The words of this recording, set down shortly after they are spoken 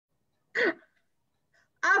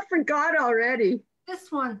I forgot already.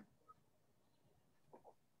 This one.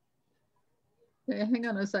 Okay, hang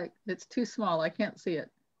on a sec. It's too small. I can't see it.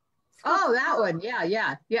 Oh, that one. Yeah,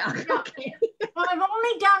 yeah, yeah. Yeah. Okay. Well, I've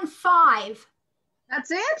only done 5.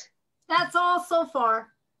 That's it? That's all so far.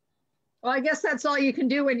 Well, I guess that's all you can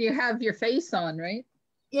do when you have your face on, right?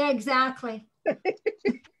 Yeah, exactly.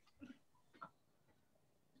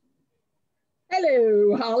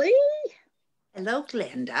 Hello, Holly. Hello,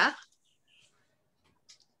 Glenda.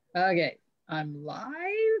 Okay, I'm live.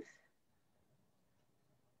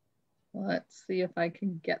 Let's see if I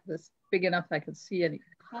can get this big enough I can see any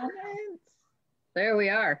comments. There we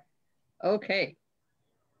are. Okay.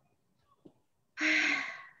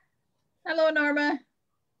 Hello, Norma.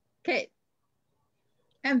 Kate.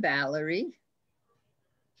 And Valerie.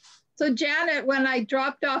 So Janet, when I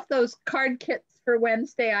dropped off those card kits for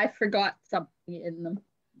Wednesday, I forgot something in them.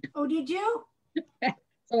 Oh, did you?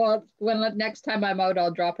 So when next time I'm out,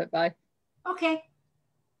 I'll drop it by. Okay.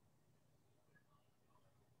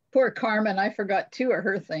 Poor Carmen, I forgot 2 of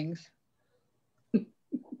her things.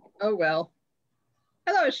 Oh well.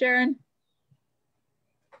 Hello, Sharon.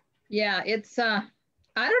 Yeah, it's I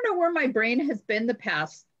don't know where my brain has been the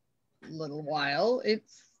past little while.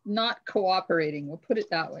 It's not cooperating. We'll put it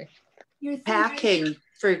that way. You're Packing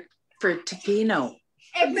for Tofino.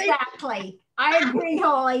 Exactly. I agree,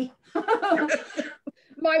 Holly.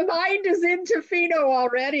 My mind is in Tofino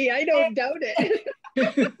already. I don't doubt it.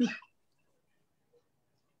 It's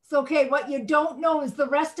okay. What you don't know is the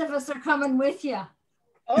rest of us are coming with you.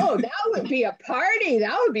 Oh, that would be a party.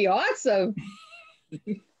 That would be awesome.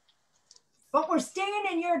 But we're staying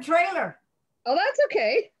in your trailer. Oh, that's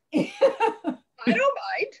okay. I don't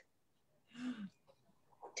mind.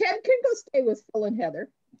 Ted can go stay with Phil and Heather.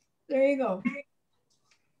 There you go.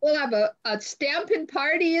 We'll have a stamping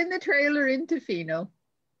party in the trailer in Tofino.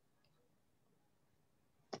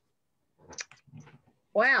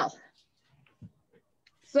 Wow.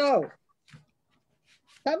 So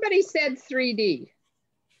somebody said 3D.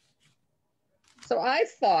 So I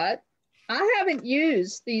thought, I haven't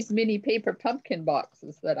used these mini paper pumpkin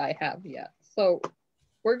boxes that I have yet. So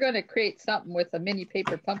we're going to create something with a mini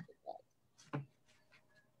paper pumpkin box.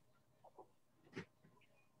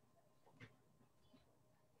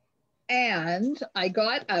 And I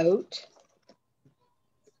got out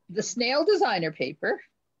the Snail designer paper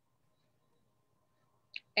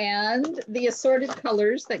and the assorted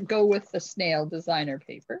colors that go with the Snail designer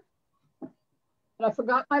paper. But I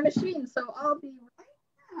forgot my machine, so I'll be right back.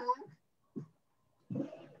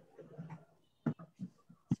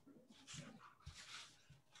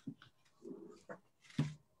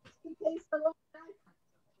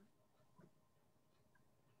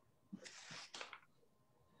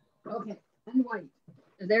 Okay, and white.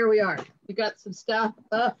 And there we are. We got some stuff.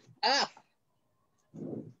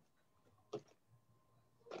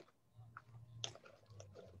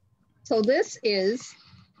 So this is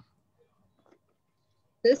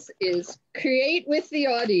create with the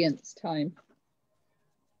audience time.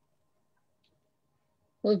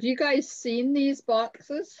 Well, have you guys seen these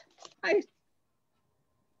boxes? I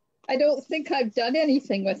don't think I've done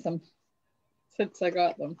anything with them since I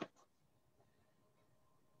got them.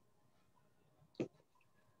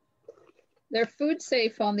 They're food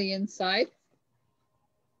safe on the inside.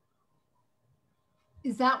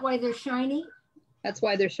 Is that why they're shiny? That's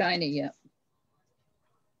why they're shiny, yeah.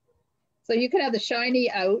 So you can have the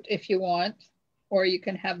shiny out if you want, or you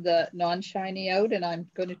can have the non-shiny out, and I'm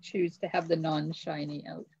going to choose to have the non-shiny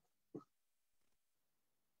out.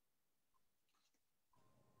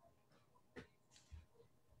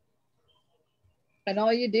 And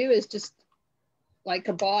all you do is just like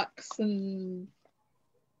a box and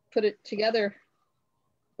put it together,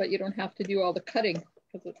 but you don't have to do all the cutting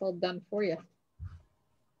because it's all done for you.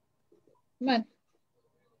 Come on.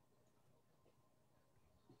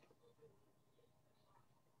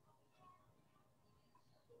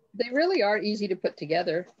 They really are easy to put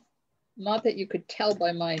together. Not that you could tell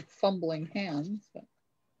by my fumbling hands, but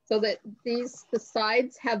so that the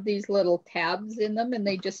sides have these little tabs in them and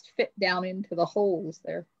they just fit down into the holes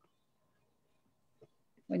there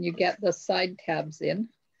when you get the side tabs in.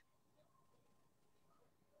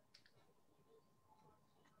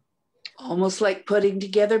 Almost like putting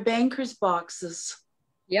together banker's boxes.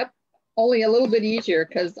 Yep, only a little bit easier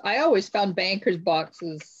because I always found banker's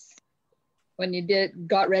boxes when you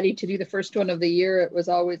got ready to do the first one of the year, it was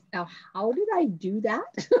always, now how did I do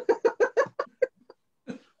that?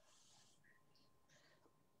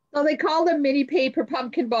 So they call them mini paper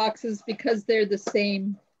pumpkin boxes because they're the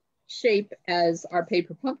same shape as our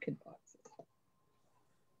paper pumpkin boxes.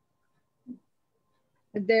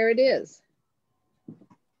 There it is.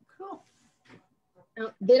 Cool.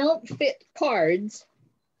 Now, they don't fit cards,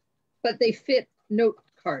 but they fit note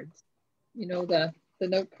cards. You know, the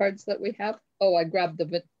note cards that we have. Oh, I grabbed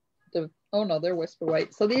the oh no, they're Whisper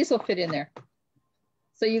White. So these will fit in there.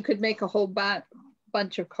 So you could make a whole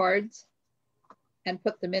bunch of cards and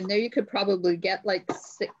put them in there. You could probably get like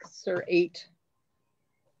 6 or 8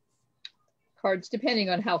 cards, depending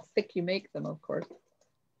on how thick you make them, of course.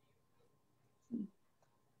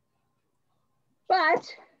 But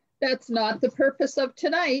that's not the purpose of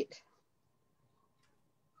tonight.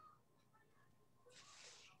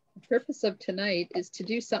 The purpose of tonight is to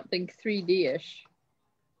do something 3D-ish.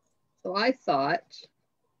 So I thought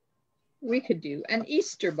we could do an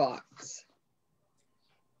Easter box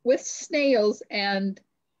with snails and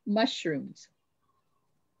mushrooms.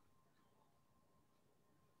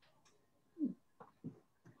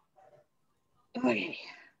 Okay.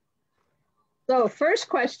 So first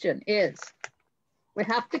question is, we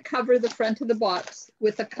have to cover the front of the box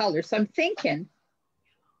with a color. So I'm thinking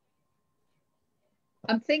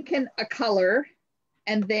a color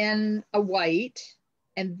and then a white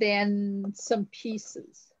and then some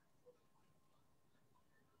pieces.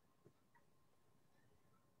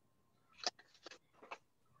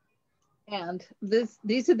 And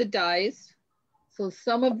these are the dies. So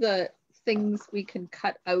some of the things we can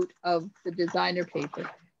cut out of the designer paper.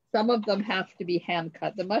 Some of them have to be hand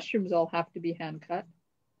cut. The mushrooms all have to be hand cut.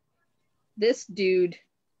 This dude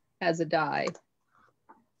has a die.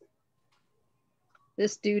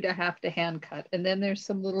 This dude I have to hand cut. And then there's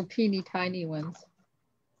some little teeny tiny ones.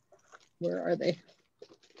 Where are they?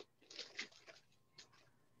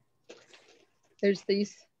 There's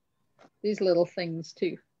these little things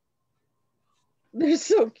too. They're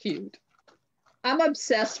so cute. I'm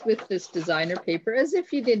obsessed with this designer paper, as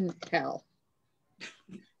if you didn't tell.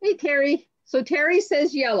 Hey, Terry. So Terry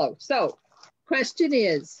says yellow. So question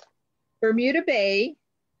is, Bermuda Bay,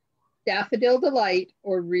 Daffodil Delight,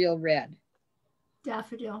 or Real Red?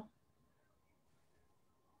 Daffodil.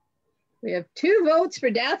 We have 2 votes for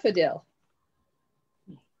Daffodil.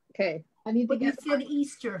 Okay. I need to But you get... said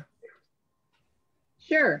Easter.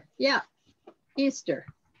 Sure. Yeah. Easter.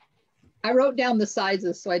 I wrote down the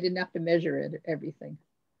sizes so I didn't have to measure it, everything.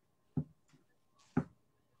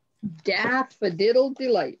 Daffodil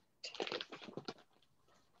Delight.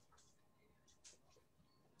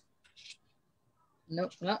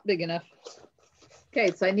 Nope, not big enough.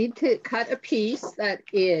 Okay, so I need to cut a piece that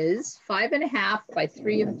is 5.5 by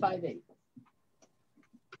 3 5/8.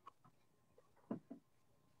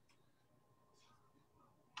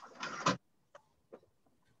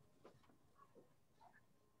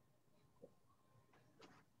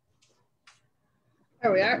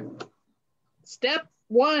 There we are. Step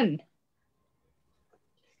 1.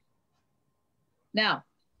 Now,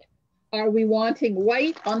 are we wanting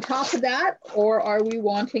white on top of that, or are we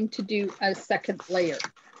wanting to do a second layer?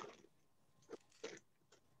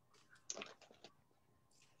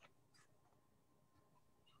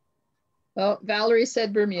 Well, Valerie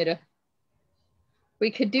said Bermuda. We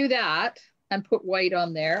could do that and put white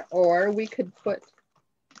on there, or we could put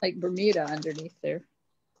like Bermuda underneath there.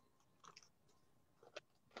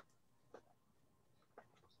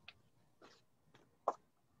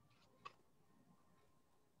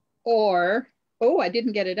 Or, oh, I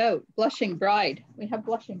didn't get it out. Blushing Bride. We have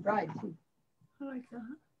Blushing Bride too. I like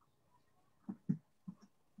that.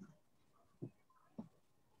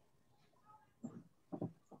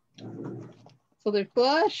 So there's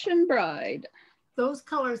Blushing Bride. Those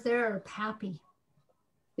colors there are pappy.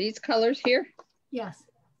 These colors here? Yes.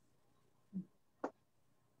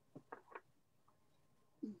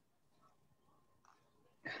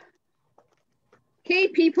 Okay,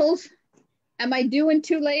 peoples. Am I doing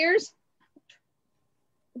 2 layers?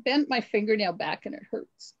 I bent my fingernail back and it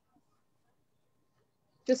hurts.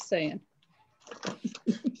 Just saying.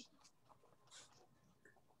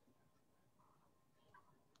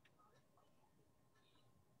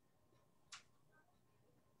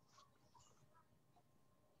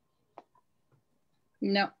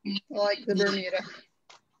 No, I like the Bermuda.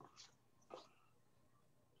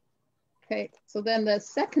 Okay, so then the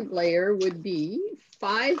second layer would be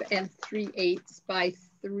 5 3/8 by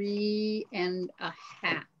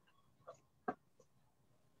 3.5.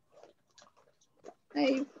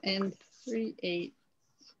 5 3/8,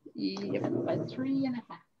 yep, by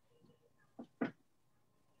 3.5.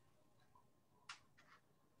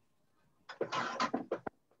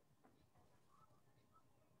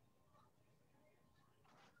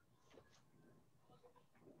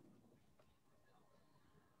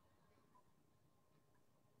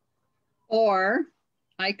 Or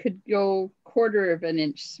I could go 1/4 of an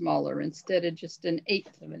inch smaller instead of just an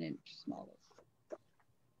 1/8 of an inch smaller.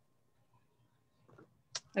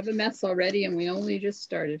 I have a mess already and we only just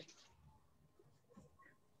started.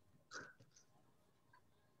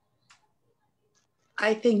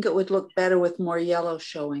 I think it would look better with more yellow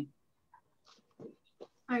showing.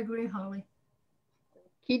 I agree, Holly.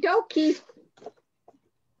 Okie dokie.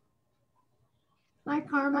 Hi,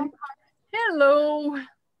 Carmen. Hello.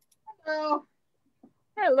 Hello.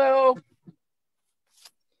 Hello.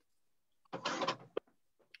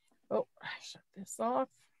 Oh, shut this off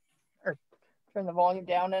or turn the volume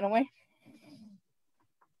down anyway.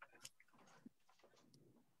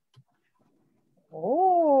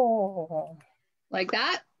 Oh, Like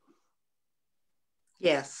that?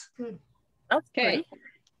 Yes. Good. that's Okay. pretty.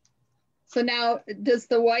 So now, does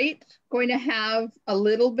the white going to have a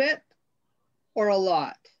little bit or a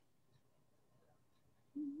lot?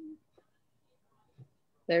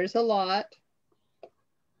 There's a lot.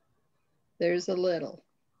 There's a little.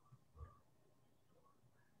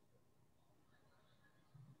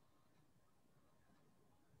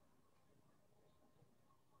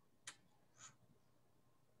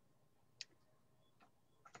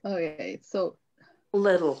 Okay, so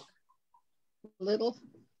Little. little.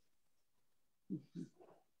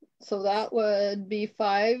 So that would be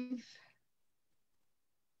 5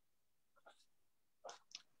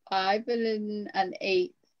 and an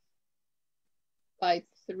 1/8 by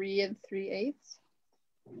 3 3/8.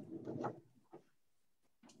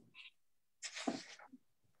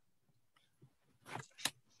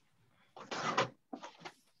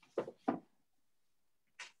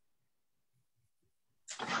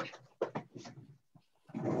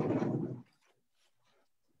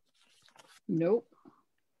 Nope.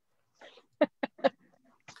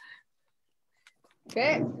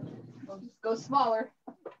 Okay, we'll just go smaller.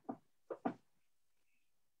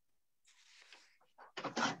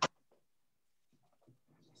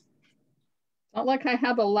 Not like I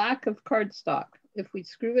have a lack of cardstock. If we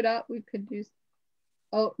screw it up, we could use,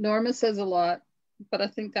 oh, Norma says a lot, but I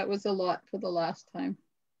think that was a lot for the last time.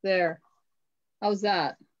 There, how's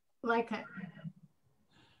that? Like it.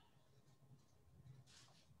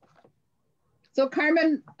 So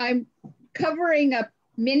Carmen, I'm covering a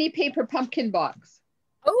mini paper pumpkin box.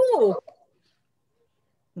 Oh,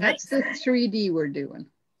 That's nice. the 3D we're doing.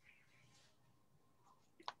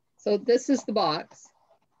 So this is the box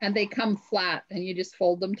and they come flat and you just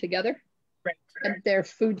fold them together. Right. And they're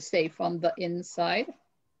food safe on the inside.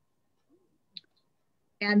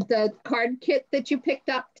 And the card kit that you picked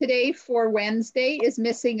up today for Wednesday is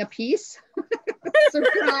missing a piece.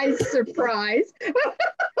 Surprise, surprise.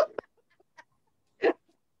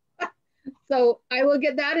 So I will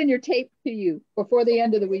get that in your tape to you before the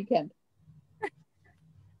end of the weekend.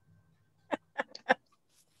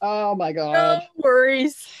 Oh my God. No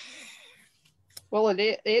worries. Well,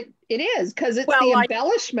 it is because it's Well, the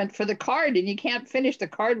embellishment for the card and you can't finish the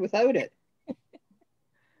card without it.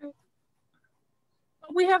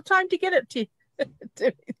 We have time to get it to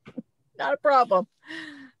you. Not a problem.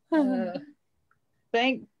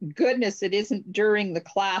 Thank goodness it isn't during the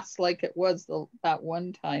class like it was that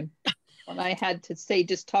one time when I had to say,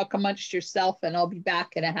 just talk amongst yourself and I'll be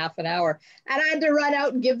back in a half an hour. And I had to run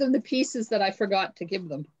out and give them the pieces that I forgot to give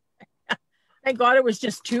them. Thank God it was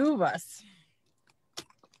just 2 of us.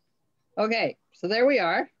 Okay, so there we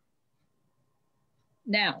are.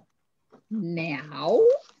 Now,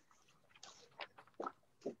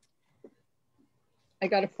 I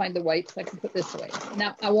got to find the white so I can put this away.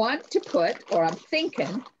 Now I want to put, or I'm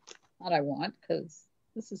thinking, not I want, because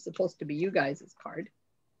this is supposed to be you guys' card.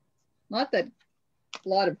 Not that a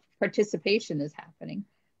lot of participation is happening.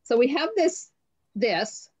 So we have this,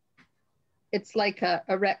 it's like a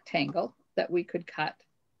rectangle that we could cut.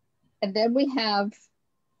 And then we have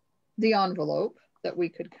the envelope that we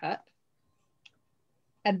could cut.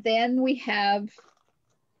 And then we have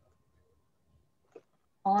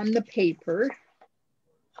on the paper,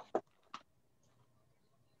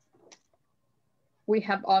 we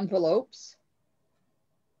have envelopes.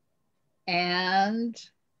 And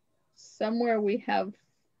somewhere we have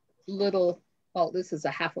little, well, this is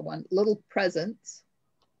a half of one, little presents.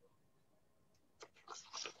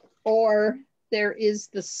 Or there is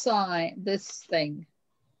the sign, this thing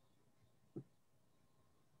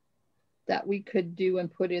that we could do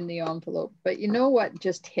and put in the envelope. But you know what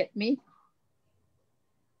just hit me?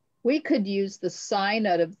 We could use the sign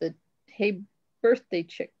out of the Hey Birthday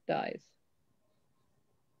Chick dies.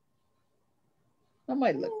 That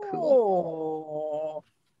might look cool. Oh,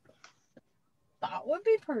 that would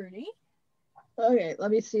be pretty. Okay,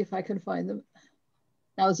 let me see if I can find them.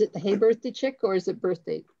 Now, is it the Hey Birthday Chick or is it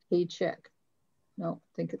Birthday Hey Chick? No, I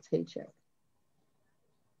think it's Hey Chick.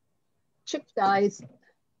 Chip dies.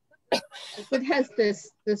 It has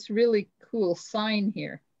this really cool sign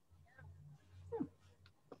here.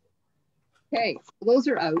 Okay, those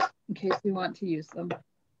are out in case we want to use them.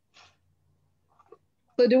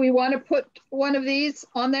 So do we want to put one of these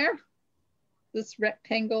on there? This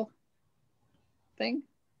rectangle thing?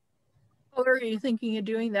 What are you thinking of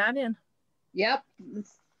doing that in? Yep.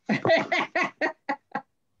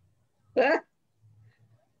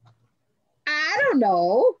 I don't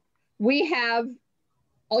know. We have,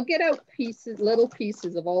 I'll get out pieces, little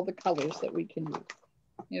pieces of all the colors that we can use.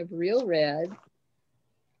 We have real red,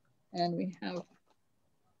 and we have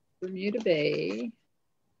Bermuda Bay,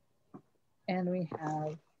 and we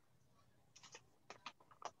have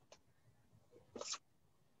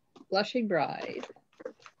Blushing Bride,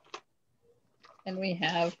 and we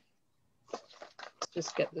have,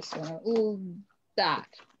 just get this one, ooh, that,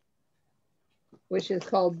 which is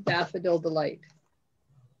called Daffodil Delight.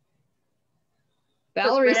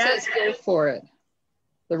 Valerie says go for it.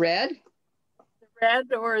 The red? The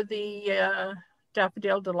red or the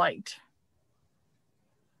Daffodil Delight?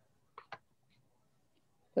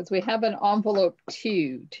 Because we have an envelope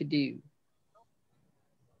 2 to do.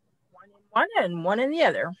 One in one and one in the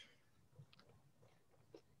other.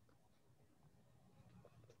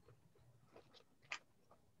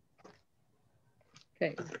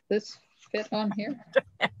 Okay, this fit on here?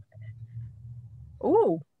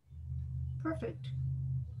 Ooh. Perfect.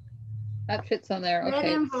 That fits on there.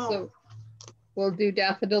 Okay, so we'll do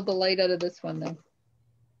Daffodil Delight out of this one then.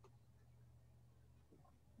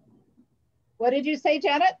 What did you say,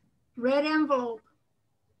 Janet? Red envelope.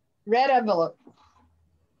 Red envelope.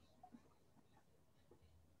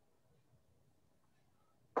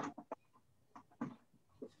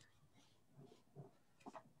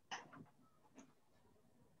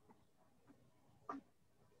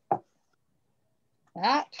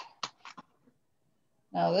 That.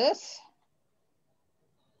 Now this.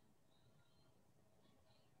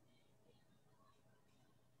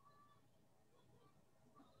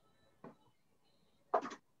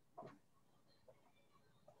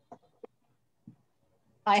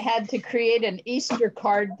 I had to create an Easter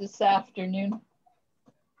card this afternoon.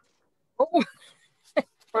 Oh.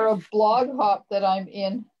 For a blog hop that I'm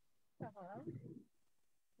in.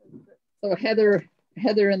 So Heather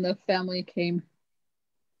and the family came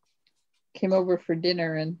over for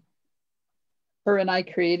dinner, and her and I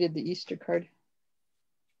created the Easter card.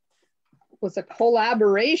 It was a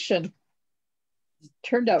collaboration. It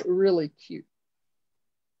turned out really cute.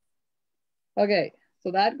 Okay,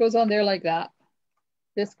 so that goes on there like that.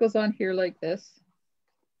 This goes on here like this.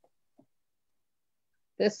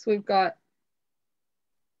 This we've got,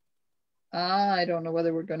 I don't know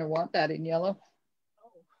whether we're going to want that in yellow.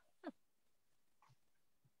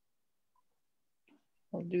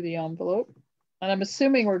 I'll do the envelope. And I'm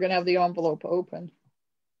assuming we're going to have the envelope open.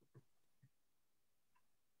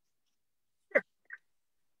 Sure.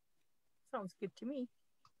 Sounds good to me.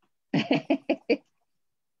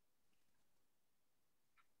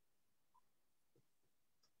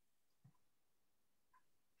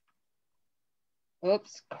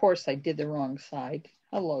 Oops, of course I did the wrong side.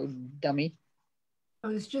 Hello, dummy. I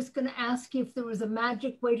was just going to ask you if there was a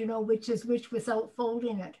magic way to know which is which without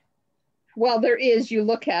folding it. Well, there is. You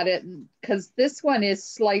look at it, because this one is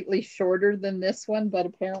slightly shorter than this one, but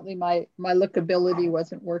apparently my lookability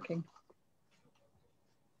wasn't working.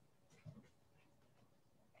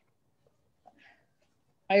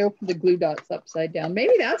 I opened the glue dots upside down.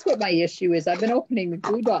 Maybe that's what my issue is. I've been opening the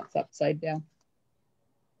glue dots upside down.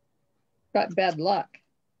 Got bad luck.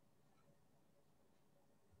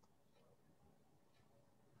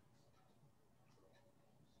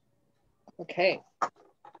 Okay.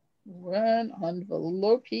 One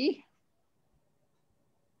envelope.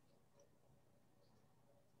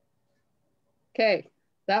 Okay,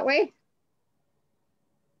 that way?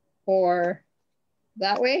 Or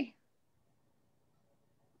that way?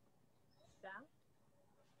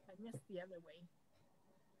 I missed the other way.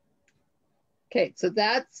 Okay, so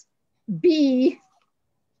that's B.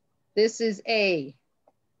 This is A.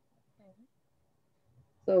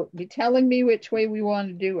 So be telling me which way we want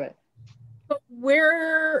to do it. But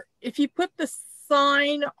where, if you put the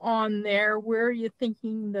sign on there, where are you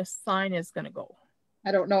thinking the sign is going to go?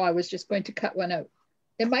 I don't know. I was just going to cut one out.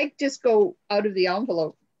 It might just go out of the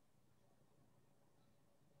envelope.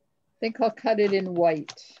 I think I'll cut it in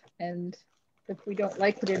white. And if we don't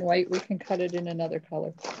like it in white, we can cut it in another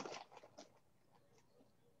color.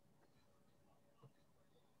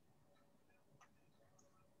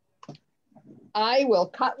 I will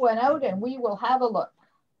cut one out and we will have a look.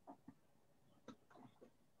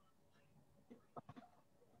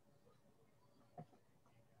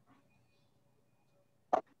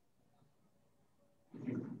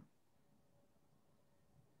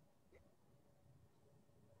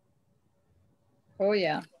 Oh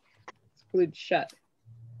yeah, it's glued shut.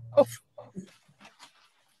 Oh.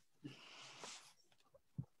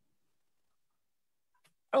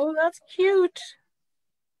 Oh, that's cute.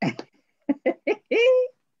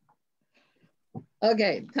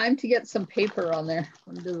 Okay, time to get some paper on there,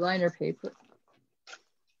 some designer paper.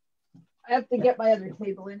 I have to get my other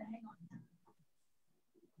table in, hang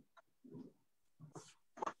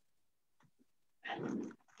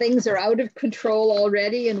on. Things are out of control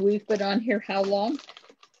already and we've been on here how long?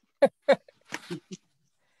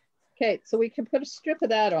 Okay, so we can put a strip of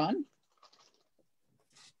that on.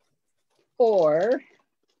 Or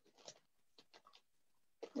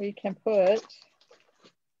we can put,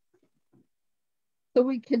 so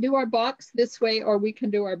we can do our box this way or we can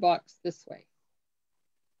do our box this way.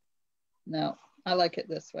 No, I like it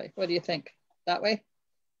this way. What do you think? That way?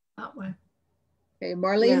 That way. Okay,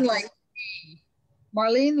 Marlene Yes.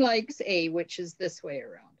 Marlene likes A, which is this way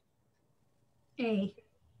around. A.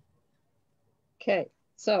 Okay,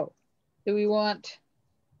 so do we want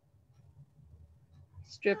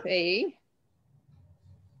strip A?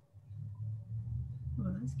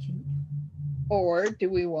 Oh, that's cute. Or do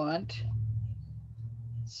we want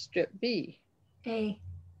strip B? A.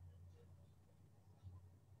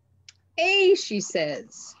 A, she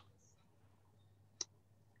says.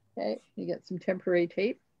 Okay, you get some temporary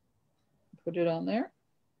tape. Put it on there.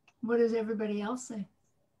 What does everybody else say?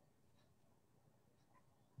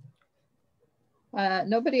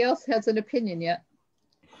 Nobody else has an opinion yet.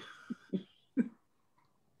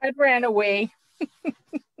 I ran away.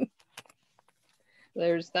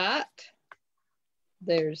 There's that.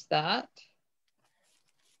 There's that.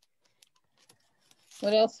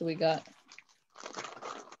 What else do we got?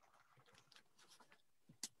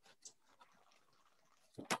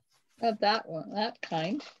 Got that one, that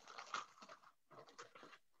kind.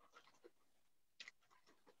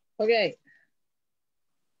 Okay.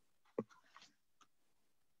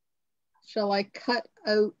 Shall I cut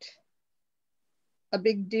out a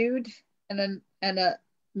big dude and a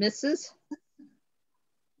Mrs.?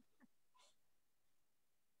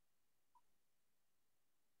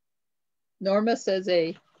 Norma says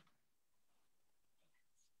A.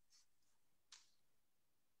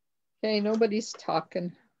 Okay, nobody's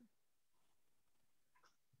talking.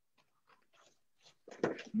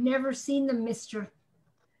 Never seen the Mr.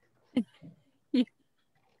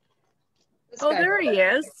 Oh, there he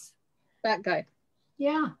is. That guy.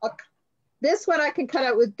 Yeah. This one I can cut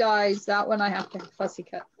out with dies. That one I have to fussy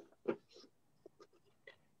cut.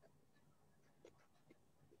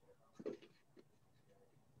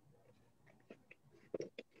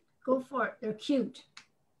 Go for it. They're cute.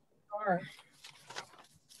 Sure.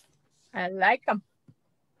 I like them.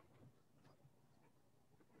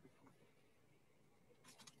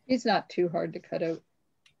 He's not too hard to cut out.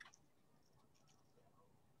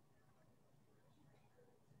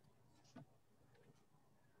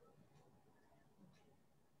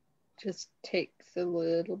 Just takes a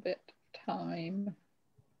little bit of time.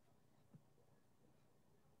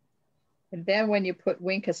 And then when you put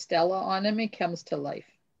Wink Estella on him, he comes to life.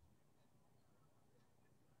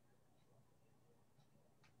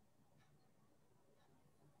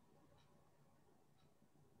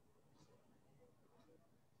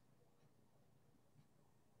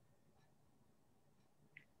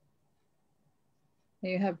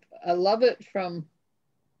 You have I love it from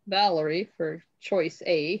Valerie for choice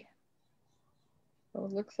A. So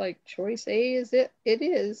it looks like choice A is it. It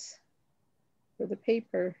is for the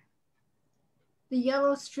paper. The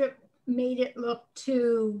yellow strip made it look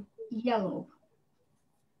too yellow.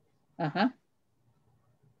 Uh-huh.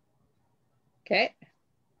 Okay.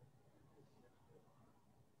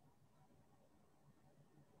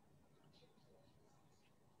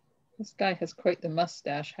 This guy has quite the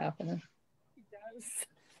mustache happening. He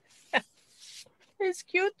does. It's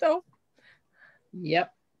cute though.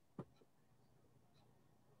 Yep.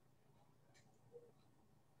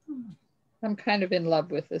 I'm kind of in love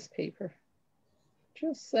with this paper.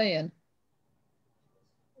 Just saying.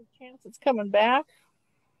 Chance it's coming back.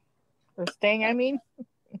 Or staying, I mean.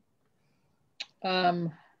 I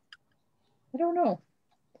don't know.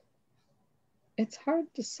 It's hard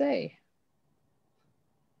to say.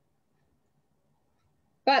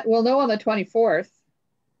 But we'll know on the 24th.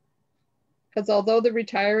 Because although the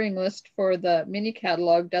retiring list for the mini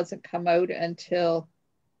catalog doesn't come out until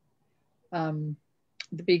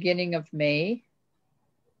the beginning of May,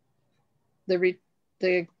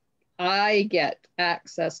 I get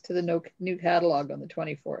access to the new catalog on the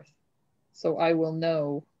 24th. So I will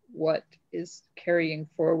know what is carrying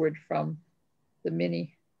forward from the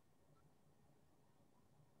mini.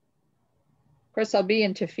 Of course, I'll be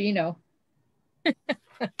in Tofino.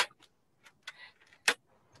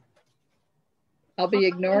 I'll be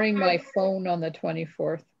ignoring my phone on the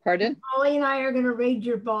 24th. Pardon? Molly and I are going to raid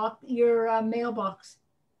your mailbox.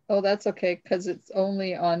 Oh, that's okay, because it's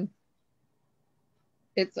only on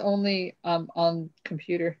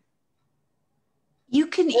computer. You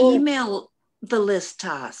can email the list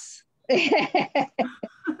to us.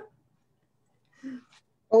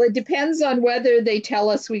 Well, it depends on whether they tell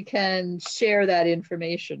us we can share that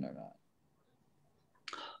information or not.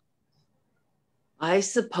 I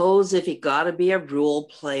suppose if you got to be a role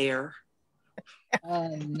player. I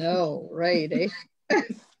know, right, eh?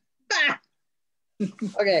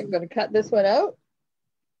 Okay, I'm going to cut this one out.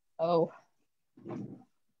 Oh,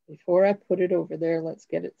 before I put it over there, let's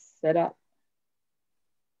get it set up.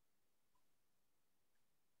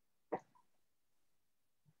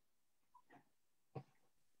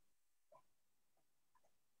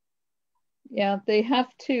 Yeah, they have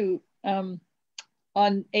to,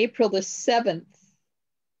 on April the 7th,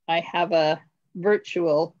 I have a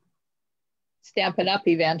virtual Stampin' Up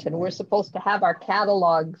event, and we're supposed to have our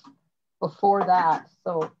catalogs before that.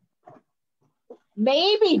 So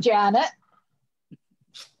maybe, Janet.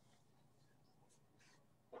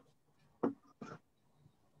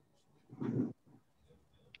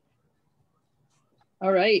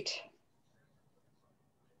 All right.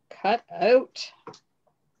 Cut out.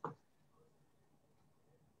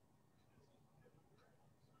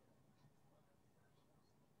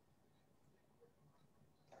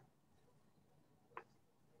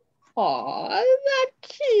 Aw, isn't that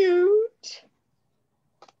cute?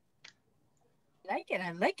 I like it.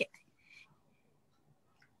 I like it.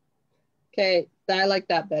 Okay, I like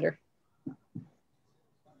that better.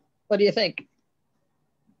 What do you think?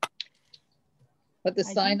 Put the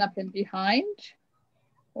sign up in behind,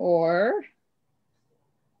 or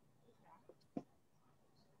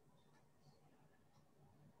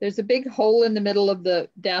there's a big hole in the middle of the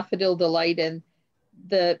Daffodil Delight, and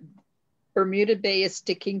the Bermuda Bay is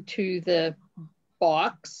sticking to the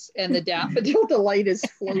box, and the Daffodil Delight is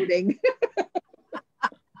floating.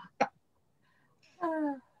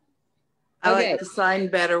 I Okay. like the sign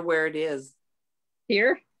better where it is.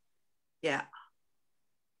 Here? Yeah.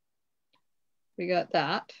 We got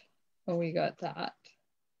that. Oh, we got that.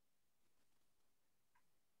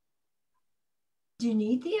 Do you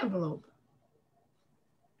need the envelope?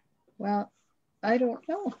 Well, I don't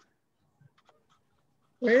know.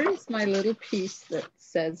 Where is my little piece that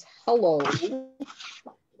says hello?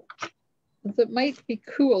 It might be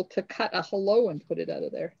cool to cut a hello and put it out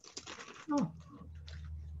of there. Oh.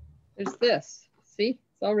 There's this. See,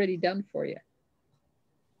 it's already done for you.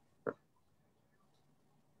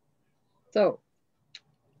 So,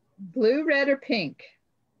 blue, red, or pink?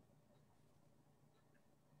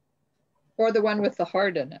 Or the one with the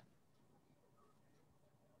heart in it?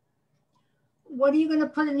 What are you going to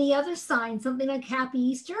put in the other sign? Something like Happy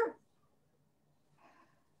Easter?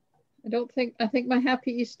 I think my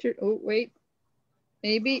Happy Easter, oh, wait.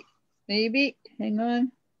 Maybe, hang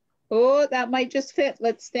on. Oh, that might just fit.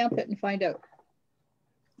 Let's stamp it and find out.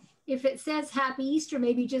 If it says Happy Easter,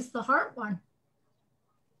 maybe just the heart one.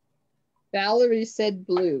 Valerie said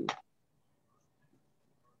blue.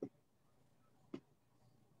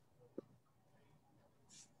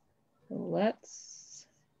 Let's,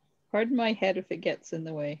 pardon my head if it gets in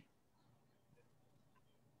the way.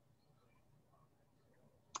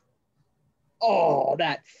 Oh,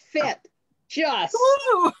 that fit just.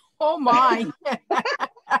 Ooh, oh my.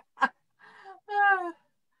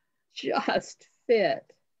 Just fit.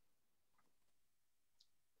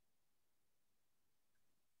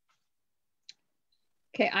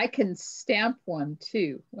 Okay, I can stamp one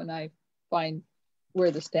too when I find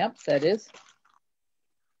where the stamp set is.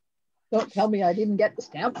 Don't tell me I didn't get the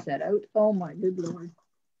stamp set out. Oh my good Lord.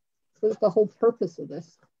 What's the whole purpose of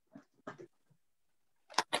this?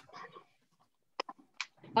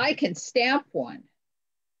 I can stamp one.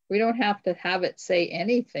 We don't have to have it say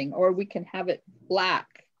anything, or we can have it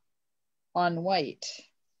black on white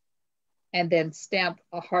and then stamp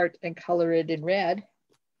a heart and color it in red.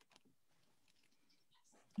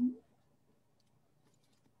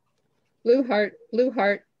 Blue heart, blue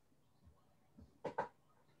heart.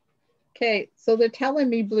 Okay, so they're telling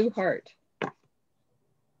me blue heart.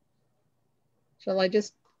 Shall I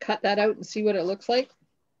just cut that out and see what it looks like?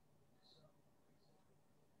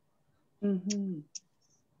 Mm-hmm.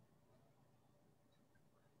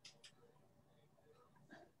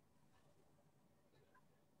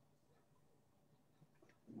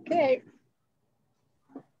 Okay.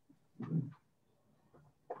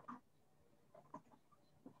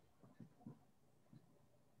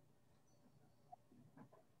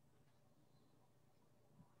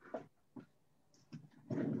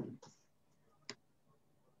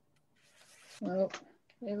 Well,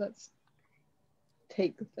 okay, let's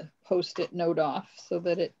take the Post-it note off so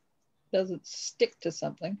that it doesn't stick to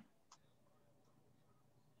something.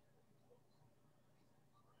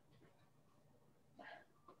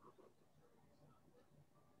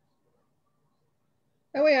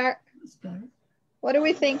 There we are. What are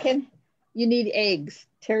we thinking? You need eggs.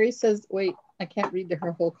 Terry says, wait, I can't read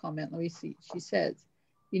her whole comment. Let me see. She says,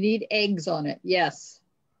 you need eggs on it. Yes,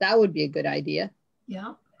 that would be a good idea.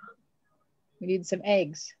 Yeah. We need some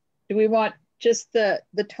eggs. Do we want just the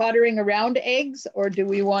tottering around eggs, or do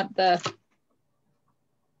we want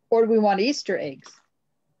Easter eggs?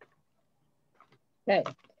 Okay,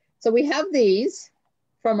 so we have these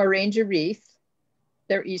from Arrange a Wreath.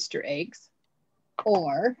 They're Easter eggs.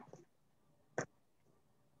 Or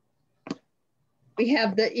we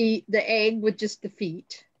have the egg with just the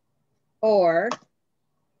feet. Or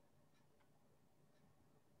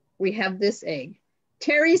we have this egg.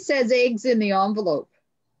 Terry says eggs in the envelope.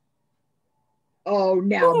 Oh,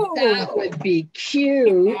 now Ooh. that would be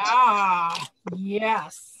cute. Ah,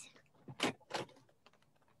 yes.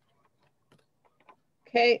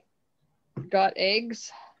 Okay, got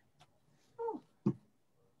eggs. Oh,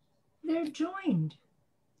 they're joined.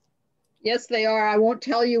 Yes, they are. I won't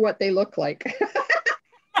tell you what they look like.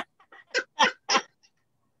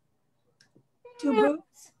 Two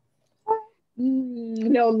boots?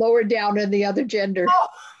 No, lower down in the other gender. Oh.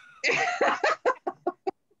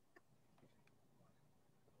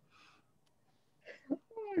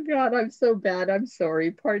 Oh God, I'm so bad. I'm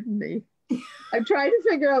sorry. Pardon me. I'm trying to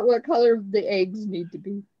figure out what color the eggs need to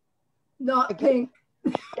be. Not pink.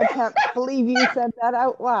 I can't believe you said that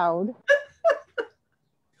out loud.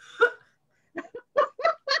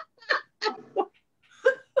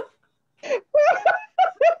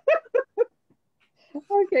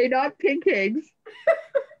 Okay, not pink eggs.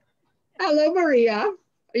 Hello, Maria.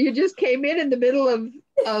 You just came in the middle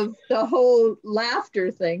of the whole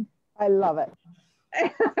laughter thing. I love it.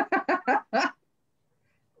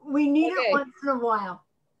 We need Okay. it once in a while.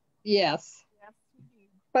 Yes.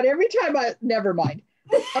 But every time never mind.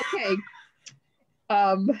 Okay.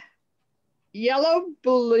 Yellow,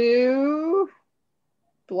 blue,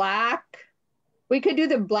 black. We could do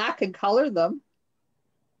them black and color them.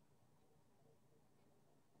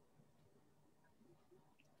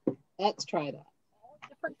 Let's try that.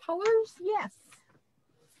 Different colors? Yes.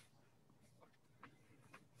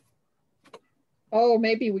 Oh,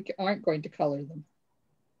 maybe we aren't going to color them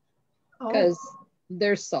because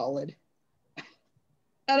they're solid.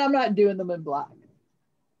 And I'm not doing them in black.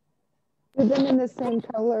 Do them in the same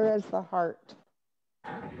color as the heart.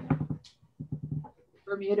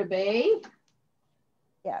 Bermuda Bay.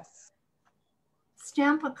 Yes.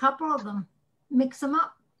 Stamp a couple of them. Mix them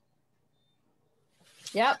up.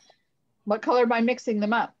 Yep. What color am I mixing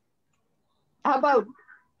them up? How about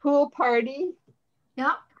pool party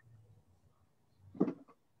Yep.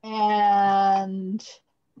 and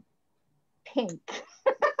pink?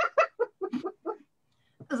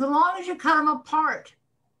 As long as you cut them apart.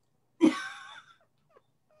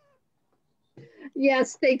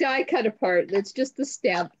 Yes, they die cut apart. It's just the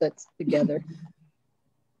stamp that's together.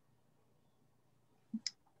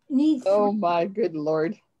 Needs Oh my good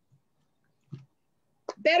Lord.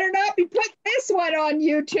 Better not be putting this one on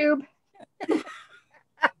YouTube.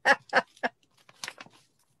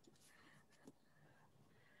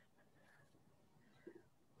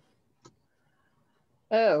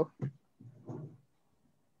 Oh.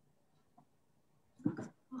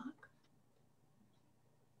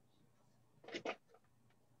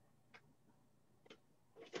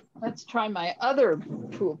 Let's try my other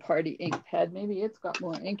pool party ink pad. Maybe it's got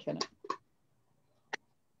more ink in it.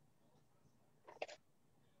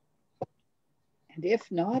 And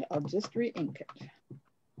if not, I'll just re-ink it.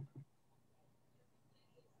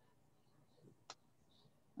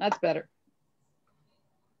 That's better.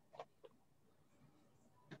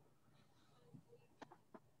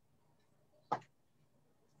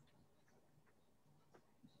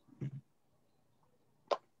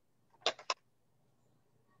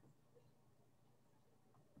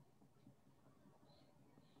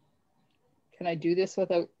 Can I do this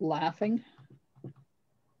without laughing?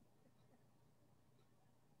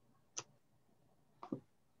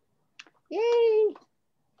 Yay!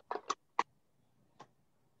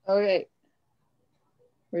 Okay.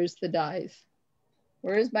 Where's the dies?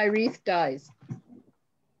 Where's my wreath dies?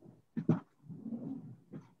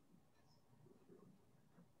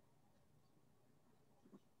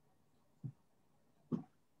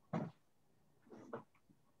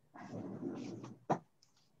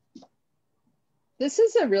 This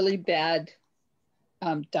is a really bad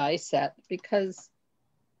die set because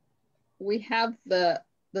we have the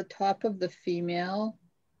top of the female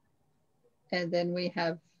and then we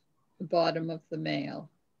have the bottom of the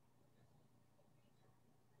male.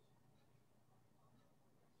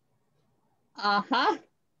 Uh-huh.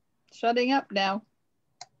 Shutting up now.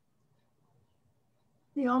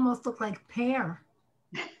 They almost look like pear.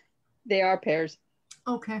 They are pairs.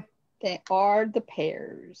 Okay. They are the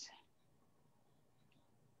pairs.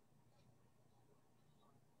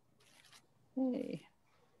 Okay.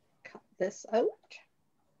 Cut this out.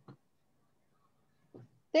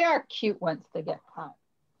 They are cute once they get cut.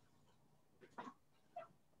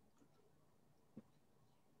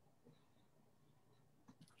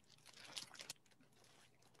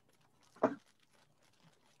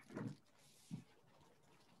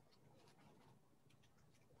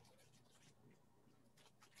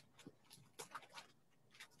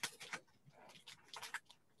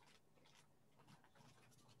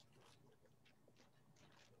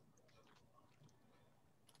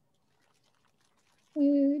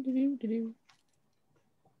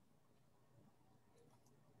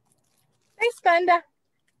 Thanks, Glenda.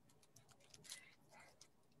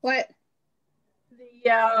 What?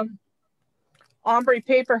 The ombre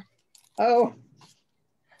paper. Oh.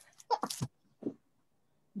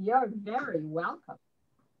 You're very welcome.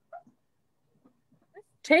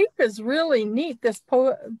 Tape is really neat. This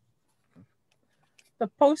the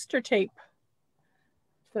poster tape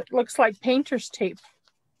that looks like painter's tape.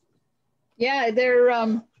 Yeah, they're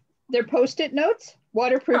Post-it notes,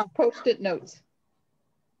 waterproof Post-it notes.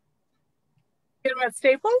 Get them at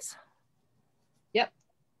Staples? Yep.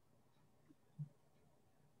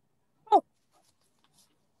 Oh.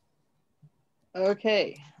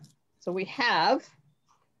 Okay, so we have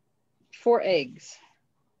 4 eggs.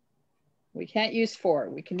 We can't use 4.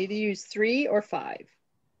 We can either use 3 or 5.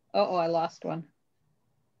 Uh-oh, I lost one.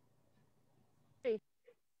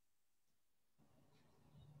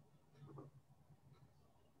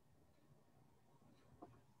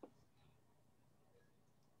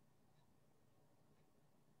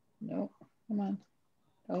 No, come on.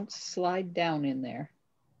 Don't slide down in there.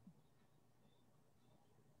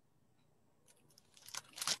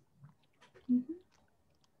 Mm-hmm.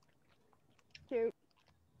 Cute.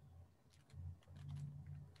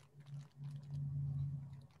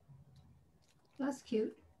 That's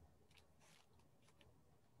cute.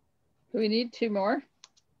 Do we need 2 more?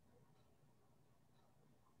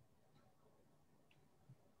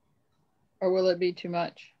 Or will it be too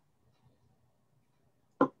much?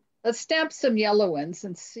 Let's stamp some yellow ones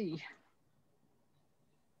and see.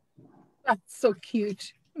 That's so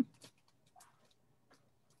cute.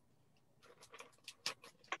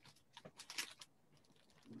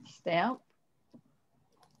 Stamp.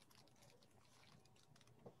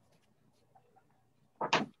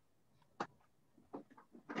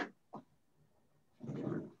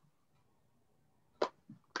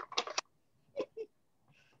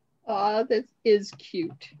 Oh, this is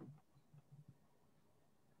cute.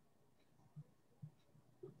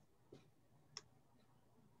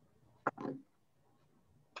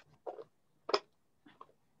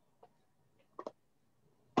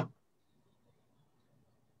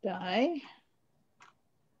 Die.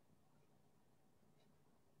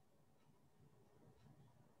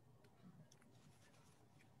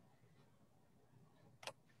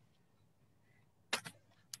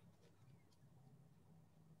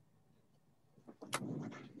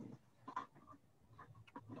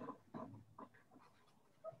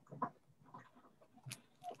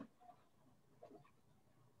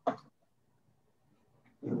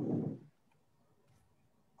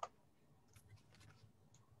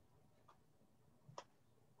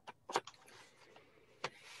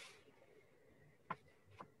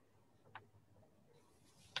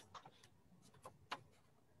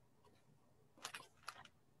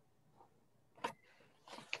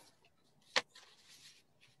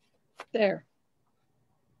 There.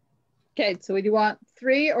 Okay, so we do want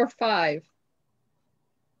 3 or 5?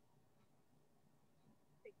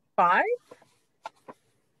 5?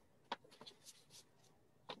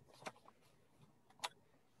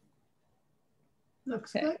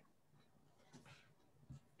 Looks Okay. good.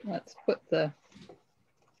 Let's put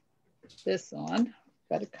this on.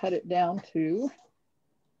 Got to cut it down to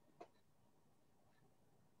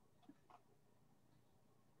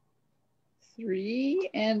 3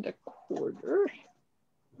 1/4.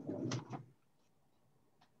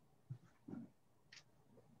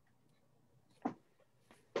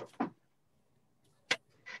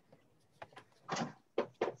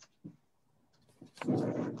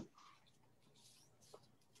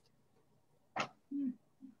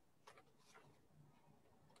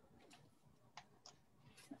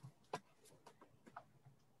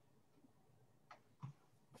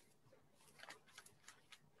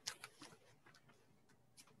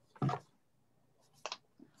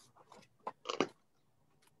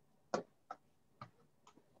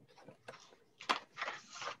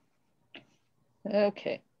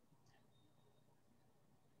 Okay.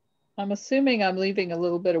 I'm assuming I'm leaving a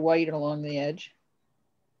little bit of white along the edge.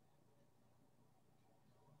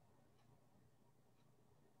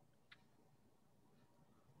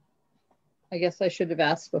 I guess I should have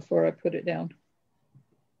asked before I put it down.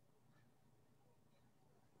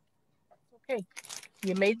 Okay,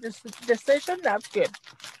 you made this decision, that's good.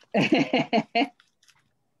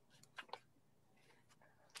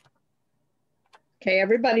 Okay,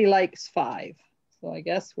 everybody likes 5. So I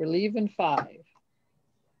guess we're leaving 5.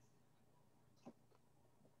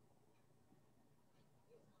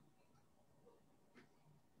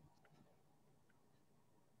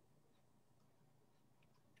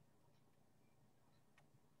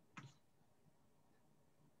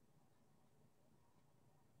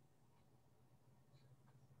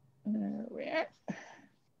 There we are.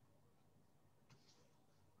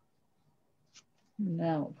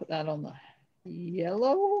 Now put that on the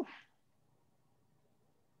yellow.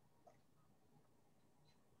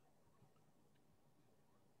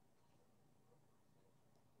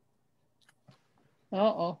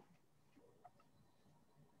 Uh-oh.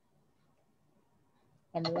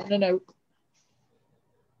 I'm running out.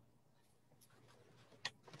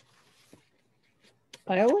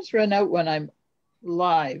 I always run out when I'm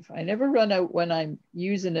live. I never run out when I'm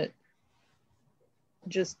using it,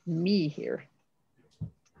 just me here.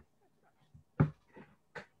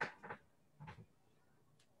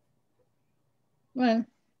 Well,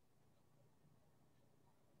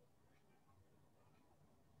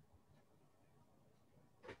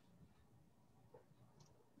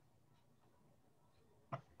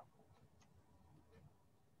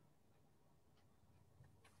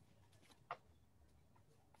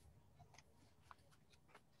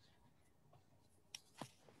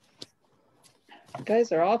 you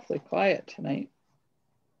guys are awfully quiet tonight.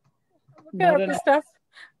 Looking at the stuff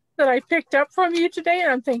that I picked up from you today,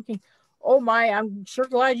 and I'm thinking, oh my, I'm sure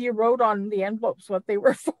glad you wrote on the envelopes what they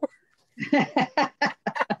were for.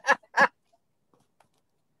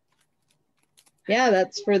 Yeah,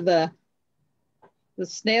 that's for the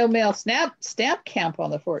snail mail stamp camp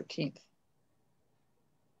on the 14th.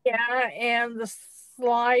 Yeah, and the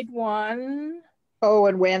slide one. Oh,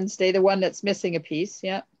 and Wednesday, the one that's missing a piece.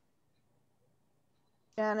 Yeah.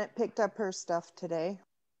 Janet picked up her stuff today.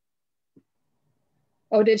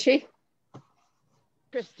 Oh, did she?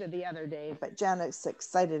 Krista the other day, but Janet's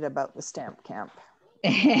excited about the stamp camp.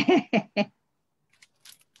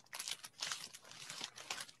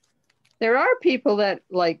 There are people that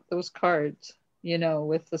like those cards, you know,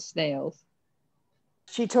 with the snails.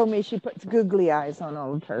 She told me she puts googly eyes on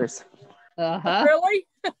all of hers. Uh-huh. Really?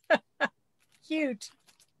 Cute.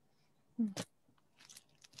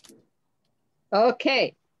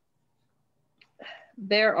 Okay.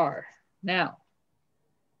 There are now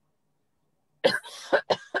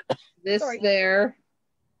this Sorry. there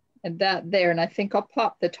and that there, and I think I'll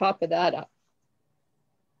pop the top of that up.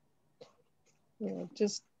 We'll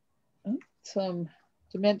just some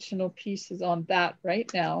dimensional pieces on that right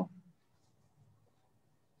now.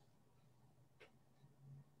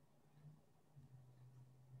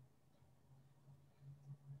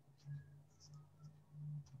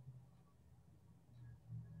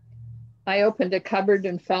 I opened a cupboard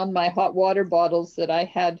and found my hot water bottles that I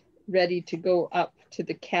had ready to go up to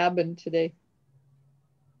the cabin today.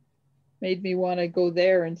 Made me want to go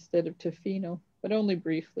there instead of Tofino, but only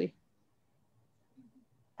briefly.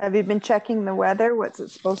 Have you been checking the weather? What's it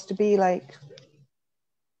supposed to be like?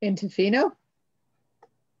 In Tofino?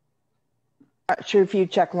 Not sure if you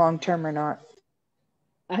check long-term or not.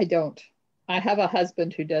 I don't. I have a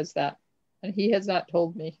husband who does that, and he has not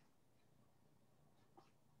told me.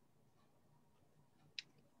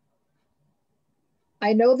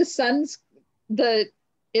 I know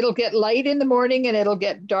it'll get light in the morning and it'll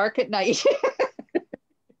get dark at night.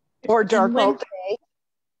 Or dark all day.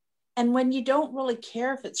 And when you don't really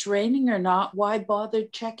care if it's raining or not, why bother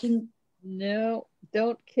checking? No,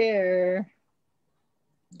 don't care.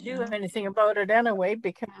 Do anything about it anyway,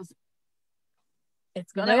 because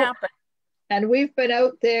it's going to happen. And we've been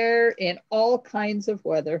out there in all kinds of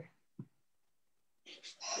weather.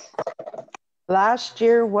 Last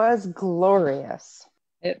year was glorious.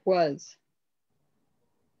 It was.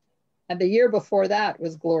 And the year before that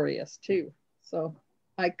was glorious too. So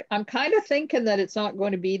I'm kind of thinking that it's not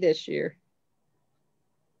going to be this year.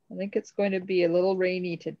 I think it's going to be a little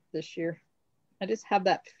rainy this year. I just have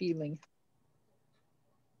that feeling.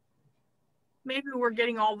 Maybe we're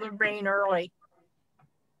getting all the rain early.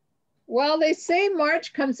 Well, they say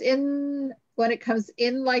March comes in when it comes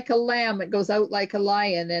in like a lamb, it goes out like a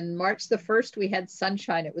lion. And March the 1st, we had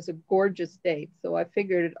sunshine. It was a gorgeous day. So I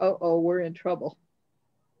figured, oh, we're in trouble.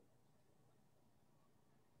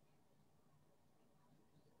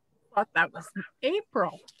 I thought that was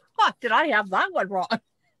April. Oh, did I have that one wrong?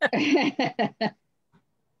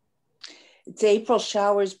 It's April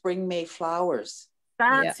showers bring May flowers.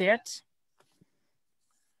 That's it.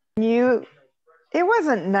 It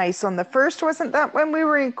wasn't nice on the 1st. Wasn't that when we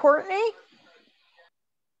were in Courtney?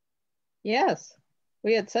 Yes,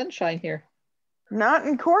 we had sunshine here. Not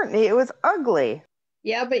in Courtney. It was ugly.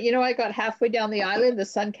 Yeah, but you know, I got halfway down the island. The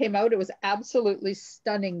sun came out. It was absolutely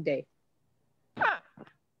stunning day.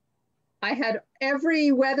 I had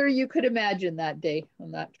every weather you could imagine that day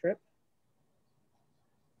on that trip.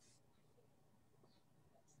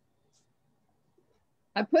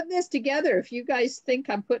 I'm putting this together. If you guys think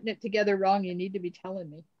I'm putting it together wrong, you need to be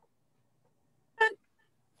telling me.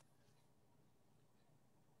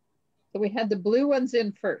 So we had the blue ones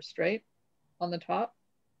in first, right? On the top.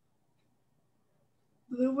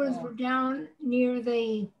 Blue ones were down near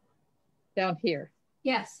the... Down here.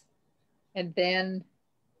 Yes. And then...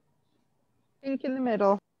 Pink in the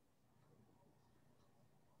middle.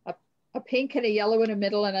 A pink and a yellow in the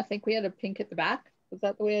middle, and I think we had a pink at the back. Was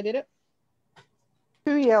that the way I did it?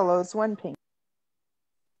 2 yellows, 1 pink.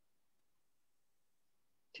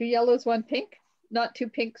 2 yellows, 1 pink? Not 2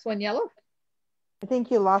 pinks, 1 yellow? I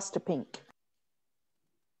think you lost a pink.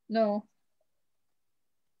 No.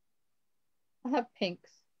 I have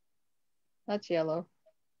pinks. That's yellow.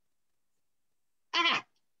 Ah!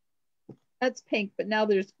 That's pink, but now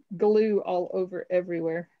there's glue all over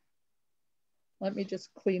everywhere. Let me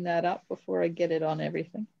just clean that up before I get it on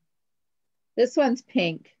everything. This one's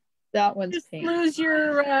pink. That one's Just pink. lose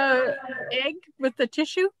your egg with the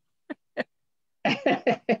tissue?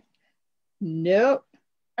 Nope.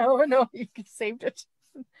 Oh, no, you saved it.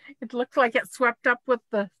 It looks like it swept up with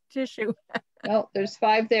the tissue. No, there's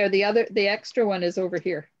 5 there. The extra one is over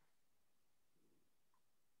here.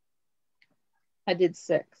 I did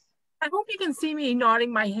 6. I hope you can see me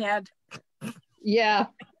nodding my head. Yeah.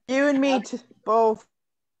 You and me both.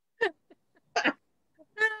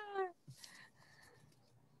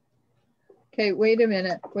 Okay, wait a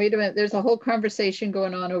minute. Wait a minute. There's a whole conversation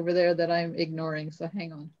going on over there that I'm ignoring, so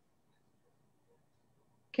hang on.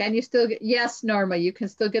 Can you still get, yes, Norma, you can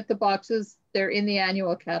still get the boxes. They're in the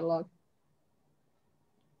annual catalog.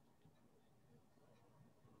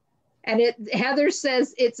 And Heather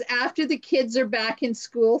says it's after the kids are back in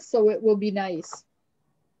school, so it will be nice.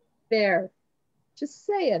 There, just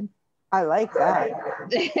saying. I like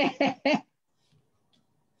that.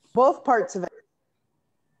 Both parts of it.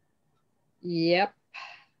 Yep.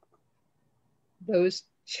 Those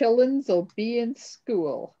chillins will be in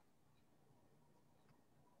school.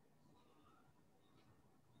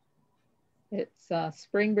 It's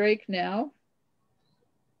spring break now.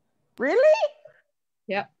 Really?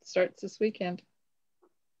 Yep, starts this weekend.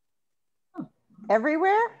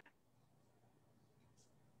 Everywhere?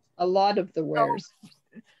 A lot of the wares.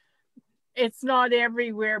 It's not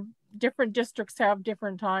everywhere. Different districts have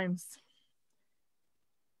different times.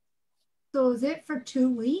 So is it for 2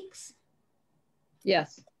 weeks?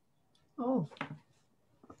 Yes. Oh.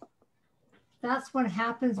 That's what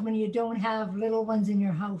happens when you don't have little ones in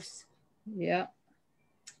your house. Yeah.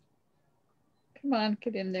 Come on,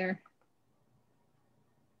 get in there.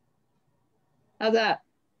 How's that?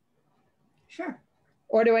 Sure.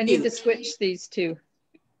 Or do I need to switch these two?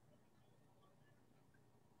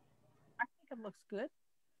 I think it looks good.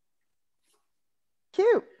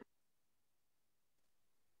 Cute.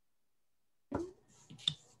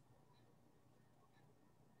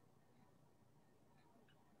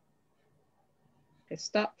 Okay,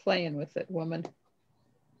 stop playing with it, woman.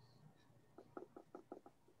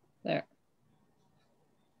 There.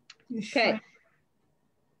 Okay.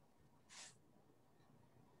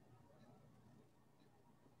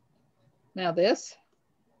 Now this.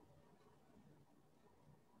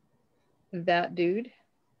 That dude.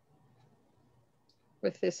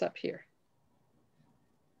 With this up here.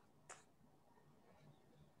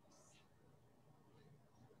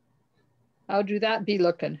 How do that be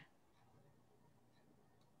looking?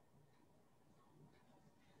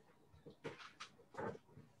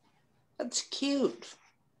 That's cute.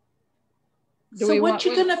 Do So we what want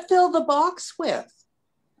you one? gonna fill the box with?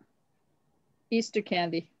 Easter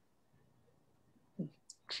candy.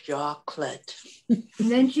 Chocolate. And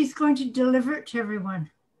then she's going to deliver it to everyone.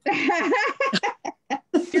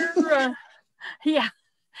 Yeah,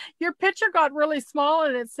 your picture got really small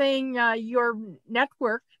and it's saying your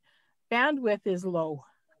network bandwidth is low.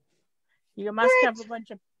 You must have a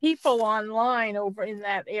bunch of people online over in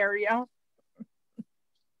that area.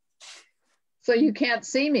 So you can't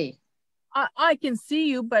see me. I can see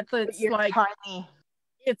you, but it's You're like tiny.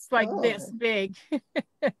 it's like Oh. this big.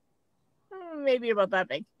 Maybe about that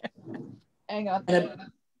big. Hang on.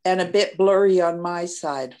 And a bit blurry on my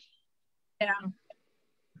side. Yeah.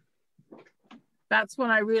 That's when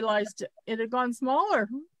I realized it had gone smaller.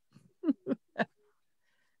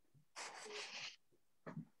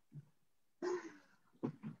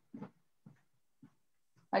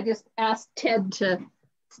 I just asked Ted to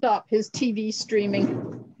stop his TV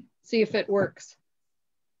streaming, see if it works.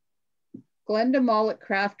 Glenda Mollet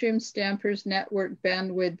Craft Room Stampers Network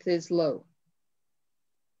bandwidth is low.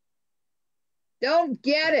 Don't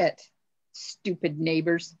get it, stupid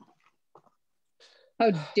neighbors.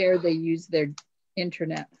 How dare they use their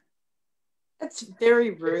internet? That's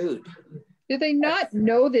very rude. Do they not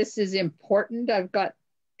know this is important? I've got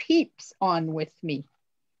peeps on with me.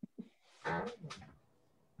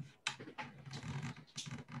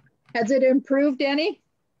 Has it improved any?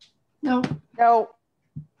 No, No,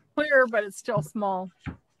 Clear, but it's still small.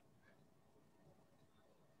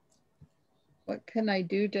 What can I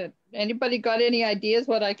do to, anybody got any ideas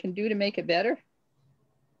what I can do to make it better?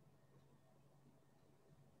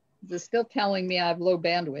 It's still telling me I have low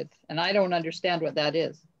bandwidth and I don't understand what that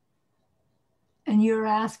is. and you're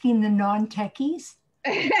asking the non-techies?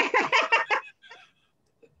 Ted,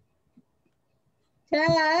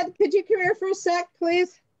 could you come here for a sec,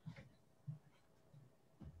 please?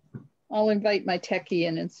 I'll invite my techie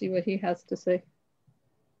in and see what he has to say.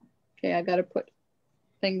 Okay, I got to put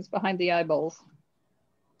things behind the eyeballs.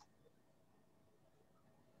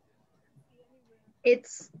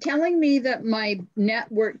 It's telling me that my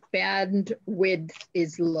network bandwidth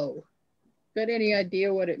is low. Got any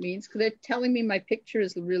idea what it means? Because they're telling me my picture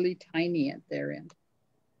is really tiny at their end.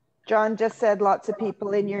 John just said lots of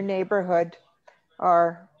people in your neighborhood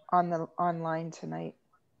are on the online tonight.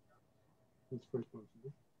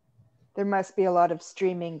 There must be a lot of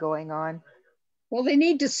streaming going on. Well, they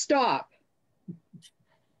need to stop.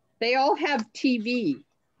 They all have TV.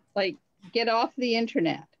 Like, get off the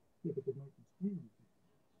internet.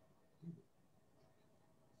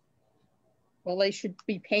 Well, they should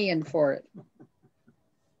be paying for it.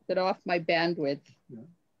 Get off my bandwidth. Yeah.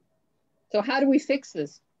 So how do we fix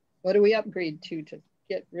this? What do we upgrade to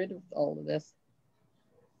get rid of all of this?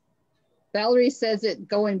 Valerie says it's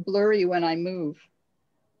going blurry when I move.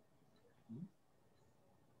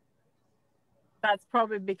 That's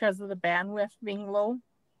probably because of the bandwidth being low.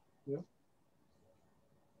 Yeah.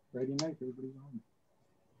 Friday night, everybody's on.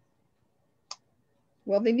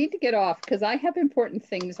 Well, they need to get off because I have important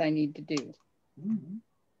things I need to do. Mm-hmm.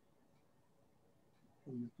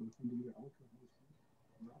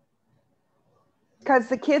 Because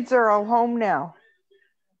the kids are all home now.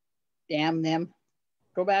 Damn them.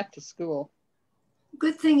 Go back to school.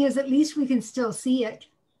 Good thing is at least we can still see it.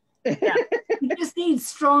 Yeah. We just need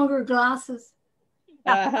stronger glasses.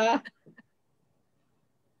 Uh-huh.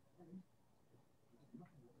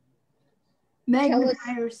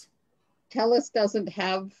 Magnifiers. TELUS doesn't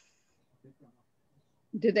have,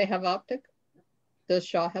 do they have optic? Does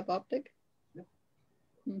Shaw have optic? Yeah.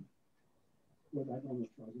 Hmm. Well, that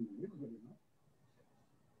almost drives me weird,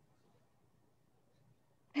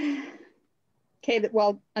 Okay,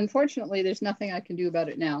 well, unfortunately, there's nothing I can do about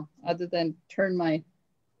it now other than turn my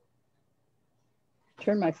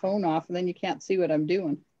phone off and then you can't see what I'm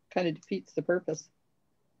doing. Kind of defeats the purpose.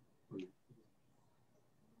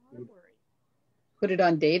 Put it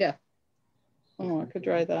on data. Oh, I could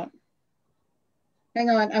try that. Hang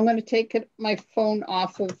on, I'm going to take my phone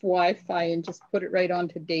off of Wi-Fi and just put it right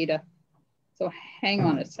onto data. So hang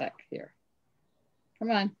on a sec here. Come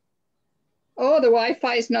on. Oh, the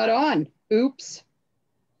Wi-Fi is not on. Oops.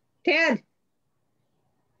 Ted.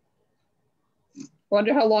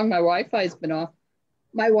 Wonder how long my Wi-Fi has been off.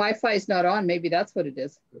 My Wi-Fi is not on. Maybe that's what it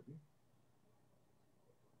is.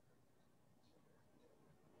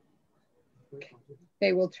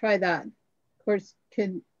 Okay, we'll try that. Of course,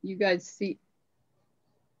 can you guys see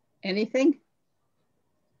anything?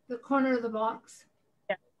 The corner of the box.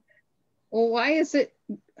 Yeah. Well, why is it?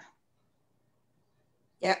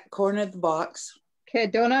 Yeah, corner of the box. Okay, I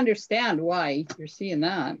don't understand why you're seeing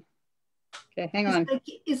that. Okay, hang on.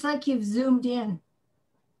 It's like you've zoomed in.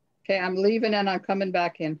 Okay, I'm leaving and I'm coming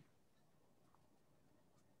back in.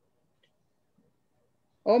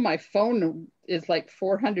 Oh, my phone is like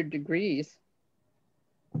 400 degrees.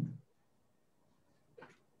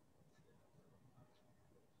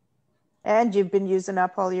 And you've been using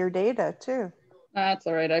up all your data too. That's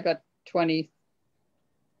all right. I got 20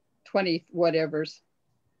 whatevers.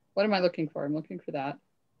 What am I looking for? I'm looking for that.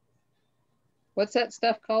 What's that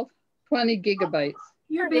stuff called? 20 gigabytes.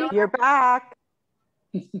 You're big. You're back.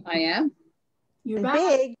 I am? You're And back.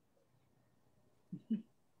 big.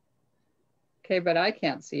 Okay, but I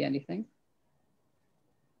can't see anything.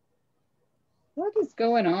 What is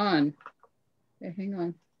going on? Okay, hang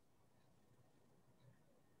on.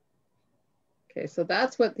 Okay, so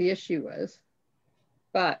that's what the issue was.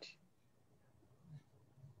 But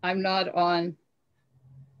I'm not on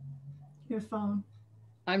Your phone.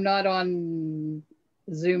 I'm not on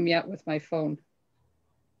Zoom yet with my phone.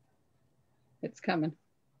 It's coming.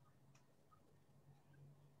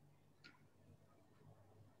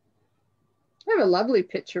 I have a lovely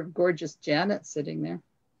picture of gorgeous Janet sitting there.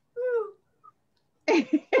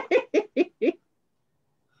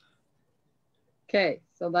 Okay,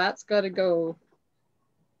 so that's got to go.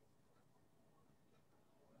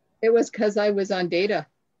 It was because I was on data.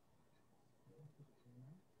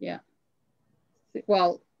 Yeah.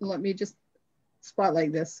 Well, let me just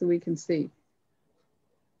spotlight this so we can see.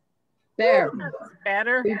 There. That's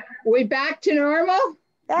better. We back to normal?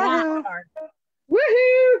 Yahoo.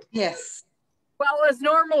 Woohoo! Yes. Well, as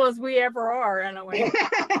normal as we ever are, anyway.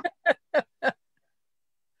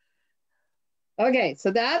 Okay,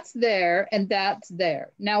 so that's there and that's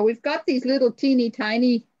there. Now we've got these little teeny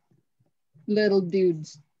tiny little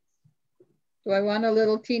dudes. Do I want a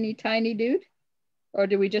little teeny tiny dude? Or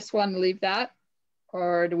do we just want to leave that?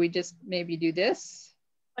 Or do we just maybe do this?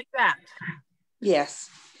 Like that. Yes.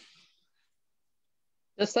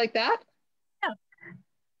 Just like that? Yeah.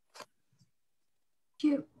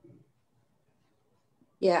 Cute.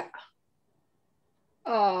 Yeah.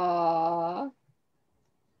 Aww.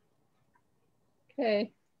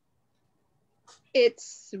 Okay.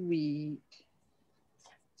 It's sweet.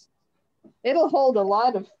 It'll hold a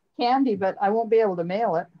lot of candy, but I won't be able to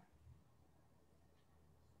mail it.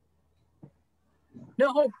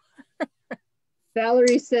 No.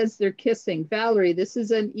 Valerie says they're kissing. Valerie, this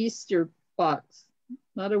is an Easter box,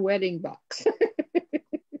 not a wedding box.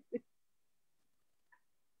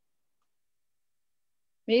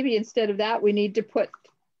 Maybe instead of that, we need to put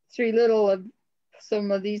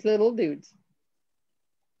some of these little dudes.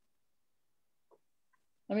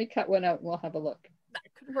 Let me cut one out and we'll have a look. That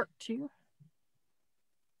could work too.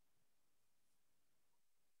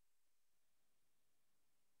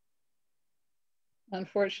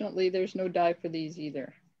 Unfortunately, there's no dye for these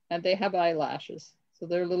either. And they have eyelashes. So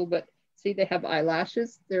they're a little bit, see, they have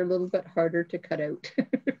eyelashes. They're a little bit harder to cut out.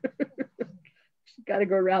 Got to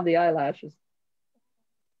go around the eyelashes.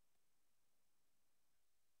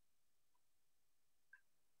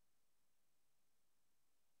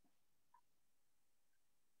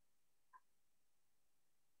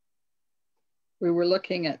 We were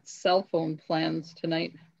looking at cell phone plans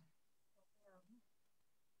tonight.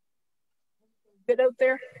 Good out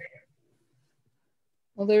there.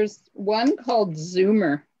 Well, there's one called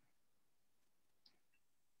Zoomer.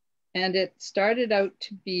 And it started out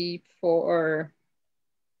to be for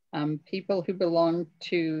people who belong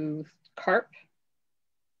to CARP,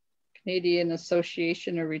 Canadian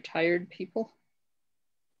Association of Retired People.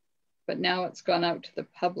 But now it's gone out to the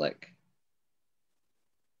public.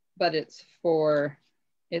 But it's for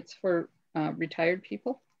retired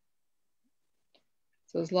people.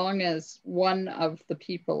 So as long as one of the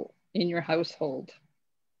people in your household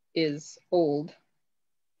is old,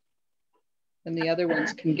 then the other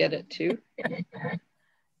ones can get it too.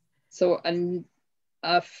 So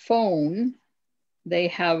a phone, they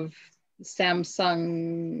have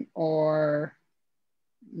Samsung or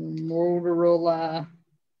Motorola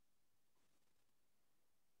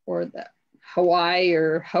or the Hawaii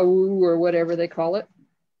or Hau or whatever they call it.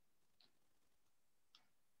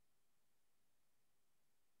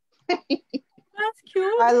 That's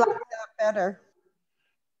cute. I like that better.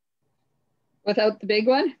 Without the big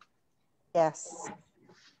one? Yes.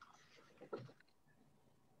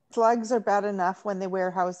 Slugs are bad enough when they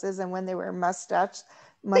wear houses, and when they wear mustaches,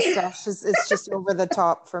 it's just over the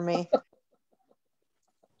top for me.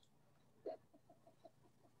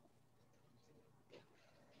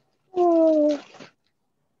 Oh.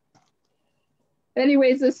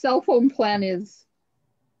 Anyways, the cell phone plan is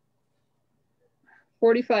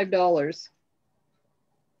 $45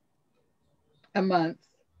 a month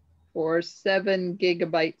for 7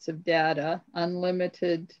 gigabytes of data,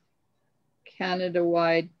 unlimited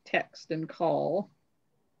Canada-wide text and call,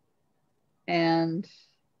 and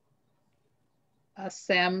a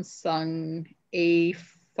Samsung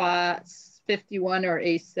A51 or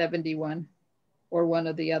A71 or one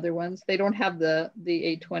of the other ones. They don't have the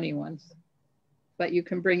A20 ones, but you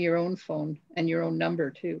can bring your own phone and your own number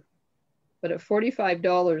too. But at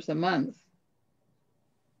 $45 a month,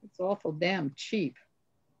 It's awful damn cheap.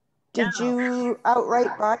 Did you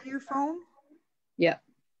outright buy your phone? Yeah,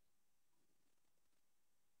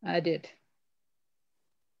 I did.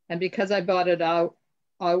 And because I bought it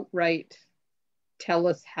outright,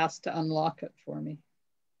 TELUS has to unlock it for me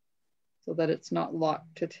so that it's not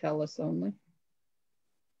locked to TELUS only.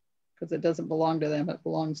 Because it doesn't belong to them, it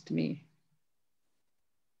belongs to me.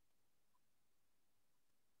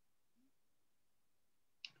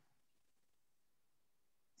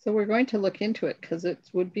 So we're going to look into it because it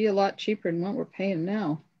would be a lot cheaper than what we're paying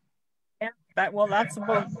now. Yeah, that's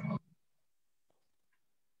about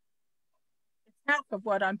half of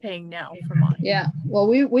what I'm paying now for mine. Yeah, well,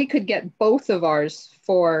 we could get both of ours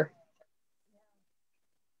for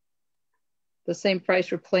the same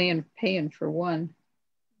price we're paying for one.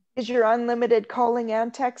 Is your unlimited calling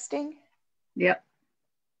and texting? Yep.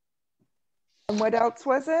 And what else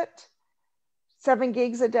was it? 7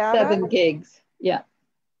 gigs of data? 7 gigs, yeah.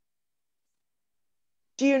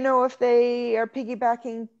 Do you know if they are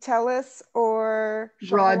piggybacking TELUS or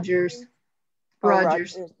Rogers? Oh,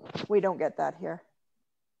 Rogers. We don't get that here.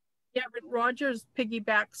 Yeah, but Rogers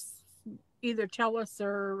piggybacks either TELUS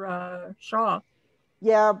or Shaw.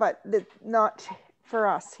 Yeah, but not for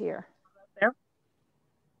us here. There.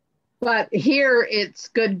 But here it's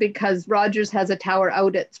good because Rogers has a tower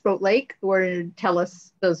out at Sprout Lake where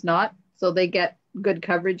TELUS does not. So they get good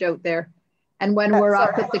coverage out there. And when we're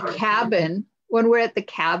up at the cabin,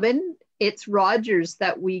 it's Rogers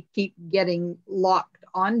that we keep getting locked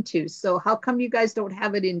onto. So how come you guys don't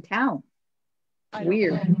have it in town?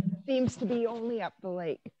 Weird. Seems to be only up the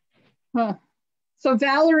lake. Huh. So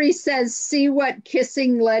Valerie says, see what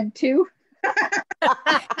kissing led to?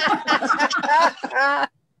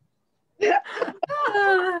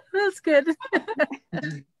 That's good.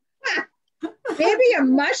 Maybe a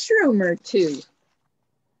mushroom or two.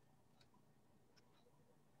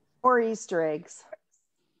 Or Easter eggs.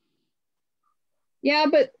 Yeah,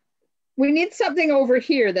 but we need something over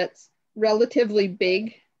here that's relatively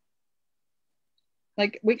big.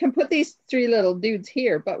 Like we can put these 3 little dudes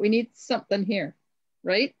here, but we need something here,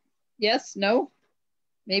 right? Yes, no,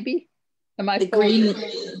 maybe? Am I the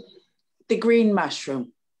green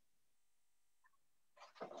mushroom.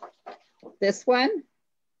 This one?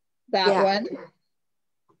 That one?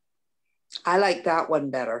 I like that one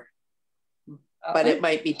better, but it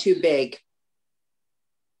might be too big.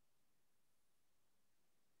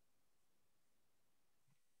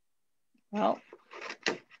 Well,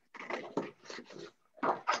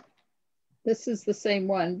 this is the same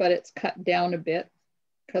one, but it's cut down a bit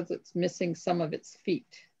because it's missing some of its feet.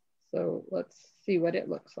 So let's see what it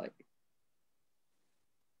looks like.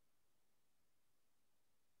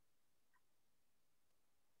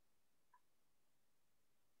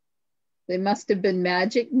 They must have been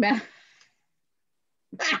magic.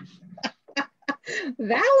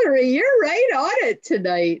 Valerie, you're right on it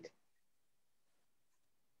tonight.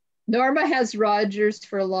 Norma has Rogers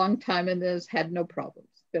for a long time and has had no problems.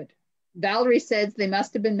 Good. Valerie says they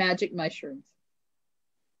must have been magic mushrooms.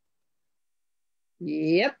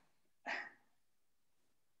 Yep.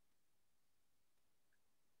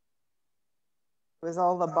 It was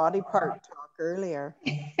all the body part talk earlier.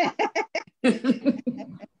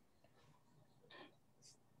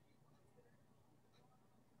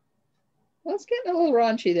 Well, it's getting a little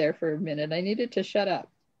raunchy there for a minute. I needed to shut up.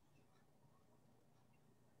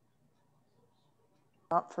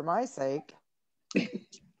 Not for my sake.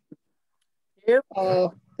 Yep.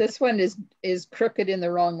 Oh, this one is crooked in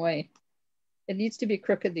the wrong way. It needs to be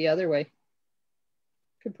crooked the other way.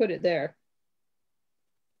 Could put it there.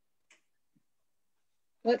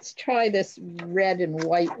 Let's try this red and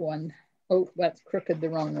white one. Oh, that's crooked the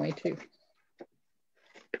wrong way too.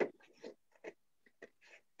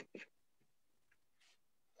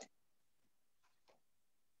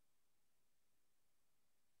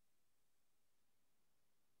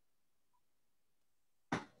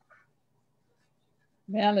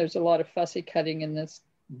 Man, there's a lot of fussy cutting in this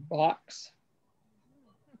box.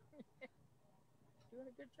 Doing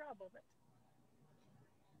a good job of it.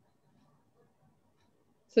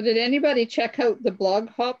 So did anybody check out the blog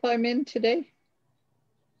hop I'm in today?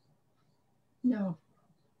 No.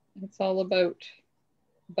 It's all about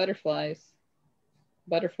butterflies.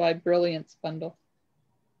 Butterfly Brilliance bundle.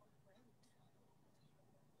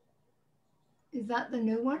 Is that the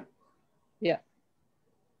new one? Yeah.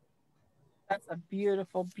 That's a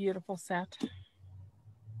beautiful, beautiful set.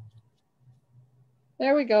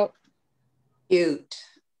 There we go. Cute.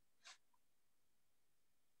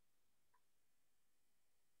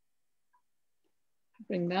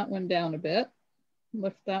 Bring that one down a bit.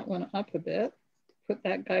 Lift that one up a bit. put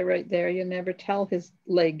that guy right there. You never tell his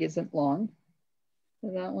leg isn't long.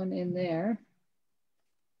 So that one in there.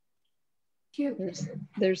 Cute.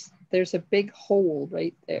 There's a big hole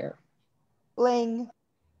right there. Bling.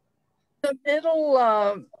 The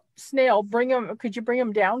middle snail, could you bring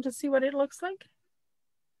him down to see what it looks like?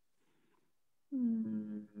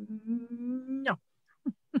 No.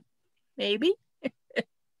 Maybe.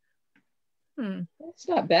 That's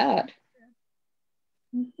not bad.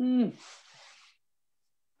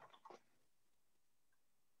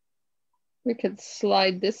 We could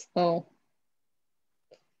slide this. Oh,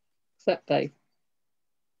 except I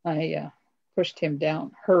pushed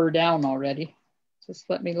her down already. Just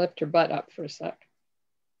let me lift her butt up for a sec.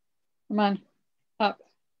 Come on, up.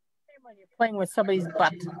 When you're playing with somebody's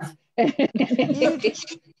butt.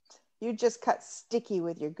 You just cut sticky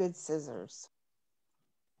with your good scissors.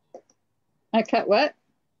 I cut what?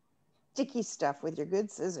 Sticky stuff with your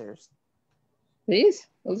good scissors. These?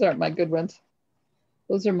 Those aren't my good ones.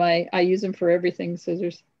 Those are I use them for everything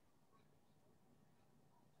scissors.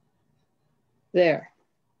 There.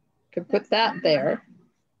 Could put that there.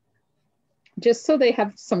 Just so they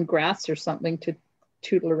have some grass or something to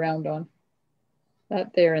tootle around on.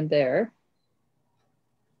 That there and there.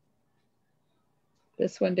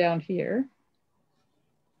 This one down here.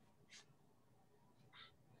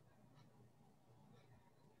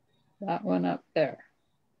 That one up there.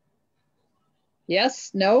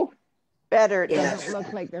 Yes? No? Better. It Yes. doesn't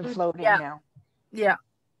look like they're floating Yeah. now. Yeah.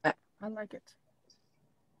 I like it.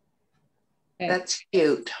 Okay. That's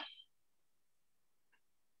cute.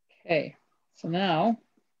 Okay. So now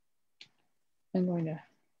I'm going to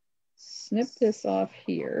snip this off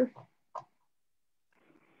here.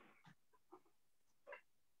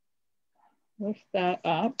 Lift that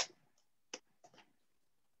up.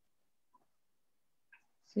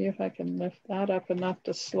 See if I can lift that up enough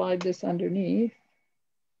to slide this underneath.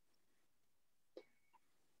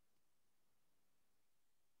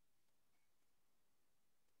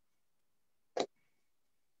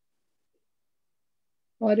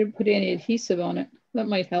 Oh, I didn't put any adhesive on it. That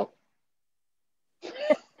might help.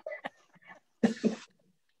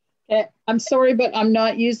 Okay, I'm sorry, but I'm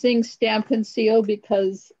not using Stamp and Seal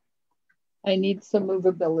because I need some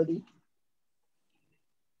movability.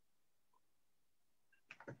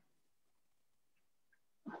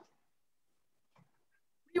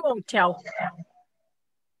 You won't tell.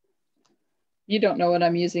 You don't know what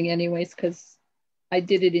I'm using anyways because I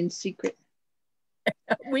did it in secret.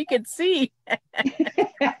 We could see.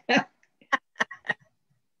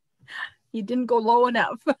 You didn't go low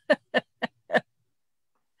enough.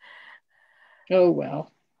 Oh, well,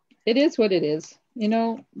 it is what it is. You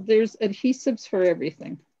know, there's adhesives for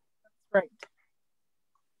everything. Right.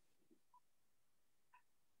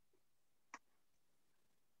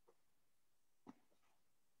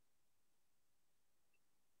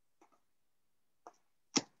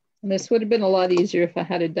 And this would have been a lot easier if I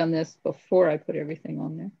had done this before I put everything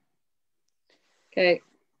on there. Okay.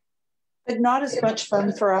 But not as much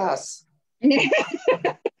fun for us. That's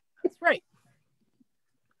right.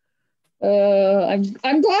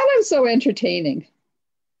 I'm glad I'm so entertaining.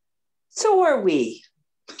 So are we.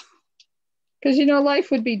 Because, you know,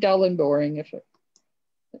 life would be dull and boring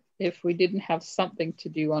if we didn't have something to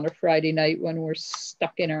do on a Friday night when we're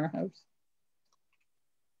stuck in our house.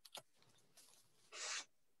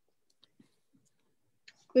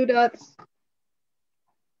 Glue dots.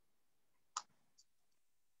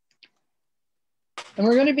 And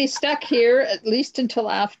we're going to be stuck here at least until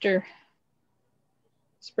after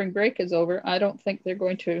spring break is over. I don't think they're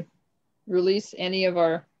going to release any of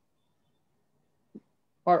our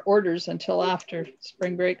orders until after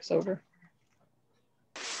spring break's over.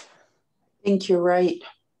 I think you're right.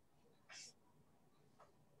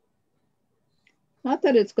 Not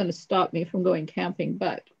that it's going to stop me from going camping,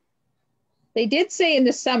 but they did say in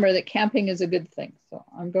the summer that camping is a good thing. So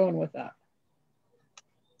I'm going with that.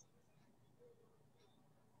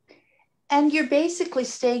 And you're basically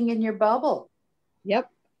staying in your bubble. Yep,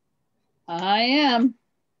 I am.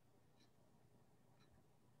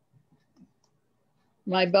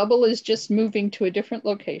 My bubble is just moving to a different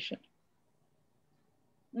location.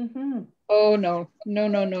 Mm-hmm. Oh, no, no,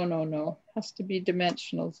 no, no, no, no. Has to be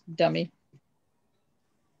dimensionals, dummy.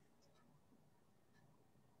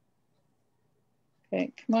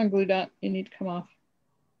 Okay, come on, glue dot. You need to come off.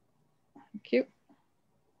 Thank you.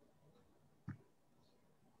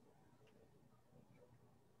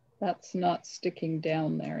 That's not sticking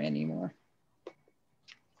down there anymore.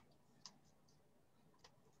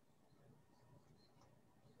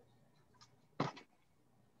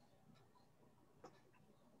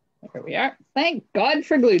 There we are. Thank God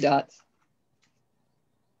for glue dots.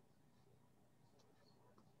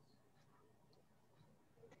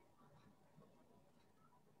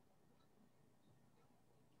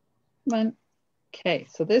 Come on. Okay,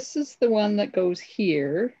 so this is the one that goes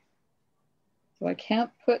here. So I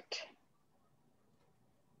can't put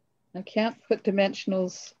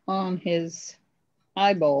dimensionals on his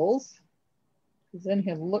eyeballs, because then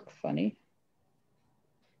he'll look funny.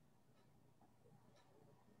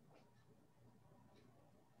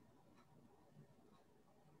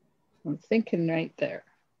 I'm thinking right there.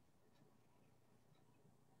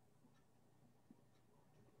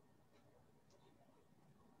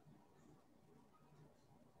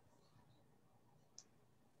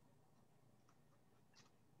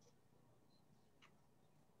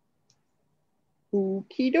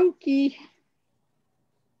 Okie dokie.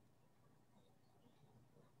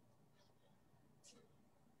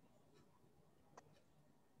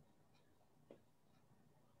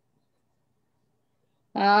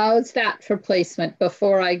 How's that for placement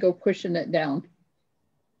before I go pushing it down?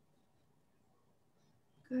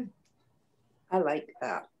 Good. I like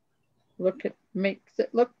that. Look, it makes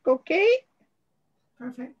it look okay.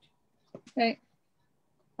 Perfect. Okay.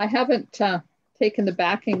 I haven't taken the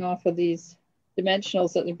backing off of these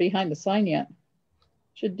dimensionals that are behind the sign yet.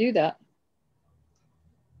 Should do that.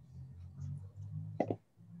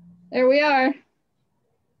 There we are.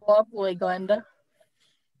 Lovely, Glenda.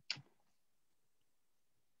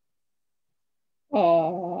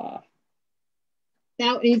 Oh,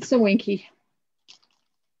 now it needs some winky.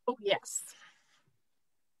 Oh, yes.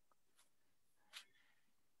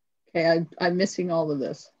 Okay, I'm missing all of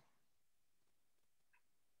this.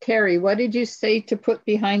 Terry, what did you say to put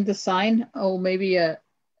behind the sign? Oh, maybe a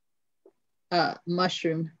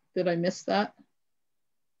mushroom. Did I miss that?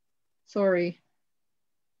 Sorry.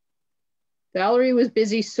 Valerie was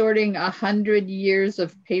busy sorting 100 years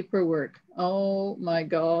of paperwork. Oh my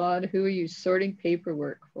God, who are you sorting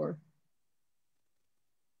paperwork for?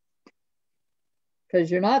 Because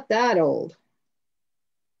you're not that old.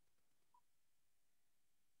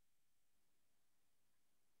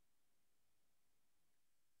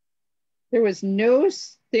 There was no,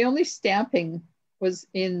 the only stamping was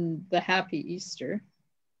in the Happy Easter.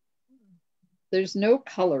 There's no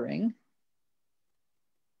coloring.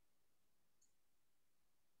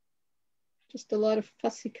 Just a lot of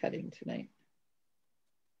fussy cutting tonight.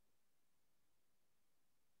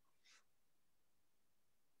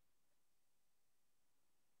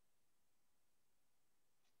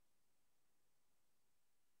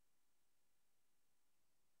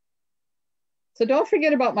 So don't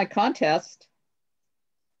forget about my contest.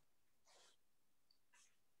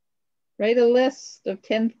 Write a list of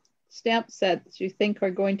 10 stamp sets you think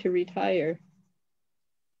are going to retire.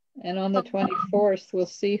 And on the 24th, we'll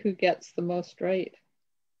see who gets the most right.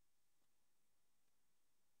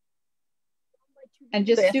 And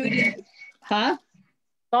just do it, huh?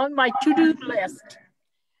 On my to-do list.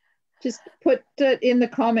 Just put it in the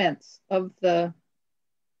comments of the,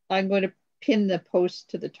 I'm going to pin the post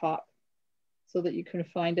to the top so that you can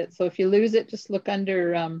find it. So if you lose it, just look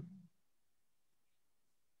under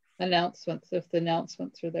announcements, if the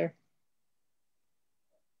announcements are there.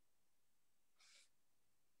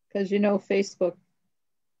 Because you know, Facebook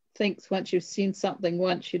thinks once you've seen something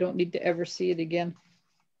once, you don't need to ever see it again.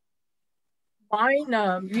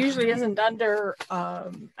 Mine usually isn't under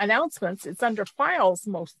announcements. It's under files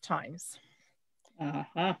most times.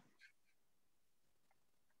 Uh-huh.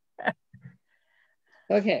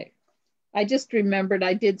 Okay. I just remembered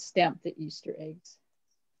I did stamp the Easter eggs.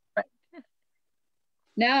 Right.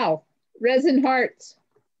 Now, resin hearts.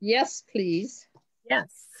 Yes, please. Yes.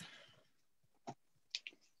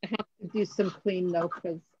 I have to do some clean though,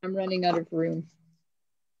 because I'm running out of room.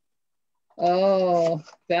 Oh,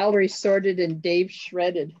 Valerie sorted and Dave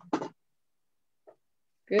shredded.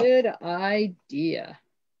 Good idea.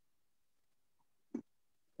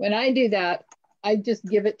 When I do that, I just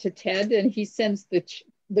give it to Ted and he sends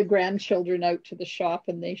the grandchildren out to the shop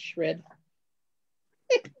and they shred.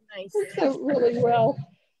 Nice. Works out really well.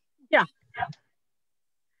 Yeah.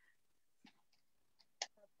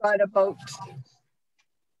 Got about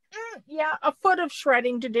a foot of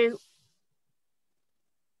shredding to do.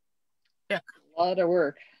 Yeah. A lot of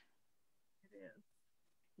work.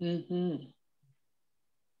 It is. Mm-hmm.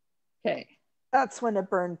 Okay. That's when a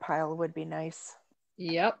burn pile would be nice.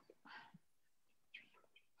 Yep.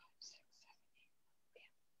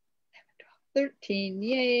 13,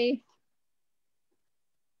 yay.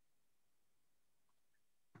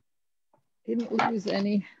 Didn't lose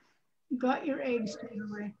any. You got your eggs taken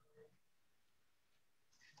away.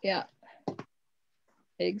 Yeah.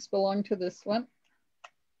 Eggs belong to this one.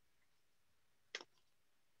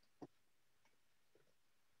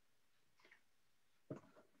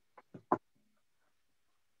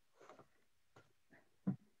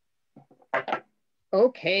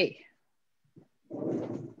 Okay.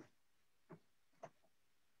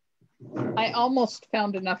 I almost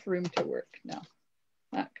found enough room to work now.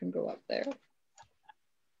 That can go up there.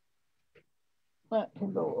 That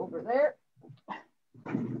can go over there.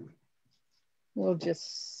 We'll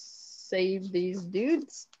just save these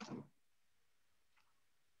dudes.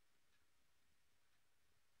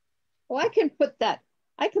 Well, I can put that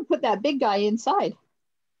big guy inside.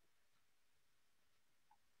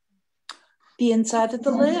 The inside of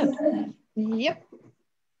the lid. Yep.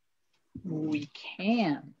 We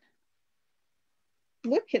can.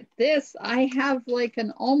 Look at this. I have like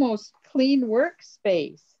an almost clean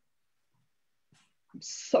workspace. I'm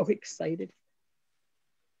so excited.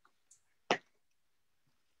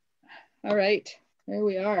 All right, there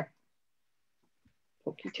we are.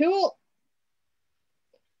 Pokey tool.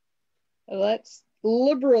 Let's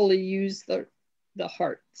liberally use the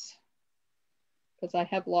hearts because I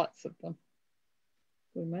have lots of them.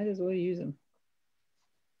 We might as well use them.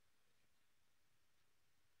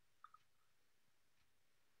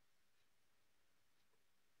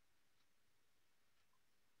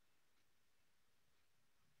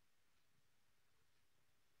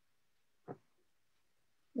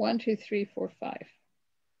 One, two, three, four, five.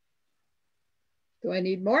 Do I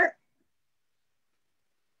need more?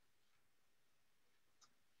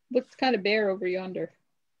 Looks kind of bare over yonder.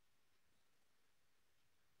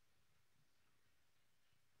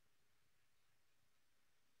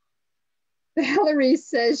 Valerie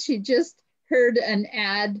says she just heard an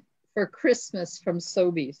ad for Christmas from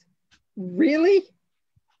Sobeys. Really?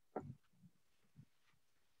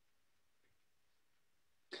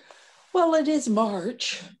 Well, it is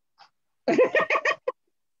March.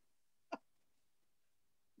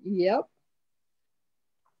 Yep.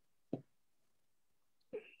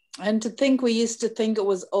 And to think we used to think it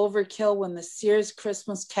was overkill when the Sears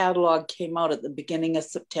Christmas catalog came out at the beginning of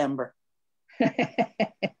September.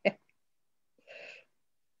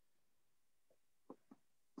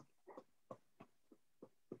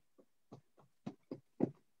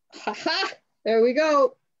 Haha, there we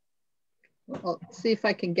go. I'll see if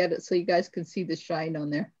I can get it so you guys can see the shine on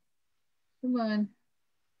there. Come on.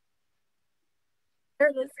 There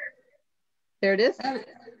it is. There it is. Can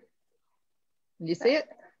you see it?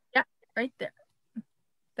 Yeah, right there.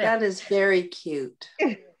 That is very cute.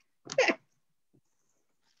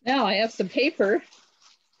 Now I have some paper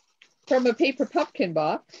from a paper pumpkin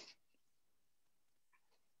box.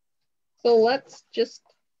 So let's just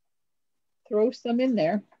throw some in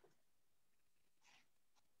there.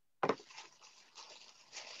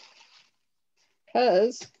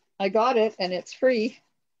 Because I got it and it's free.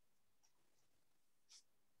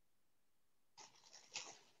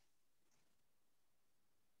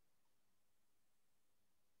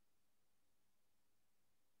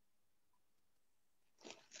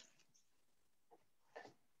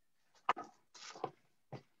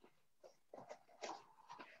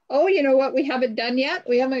 Oh, you know what we haven't done yet?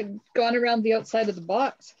 We haven't gone around the outside of the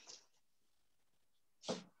box.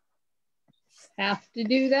 Have to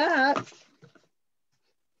do that.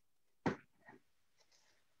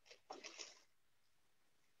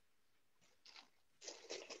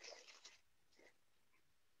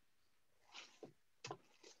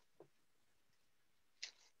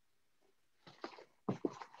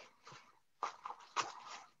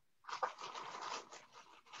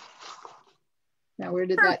 Now, where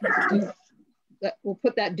did that we'll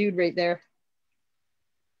put that dude right there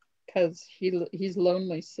because he's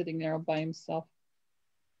lonely sitting there by himself.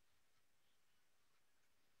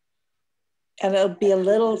 And it'll be a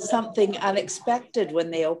little something unexpected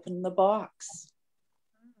when they open the box.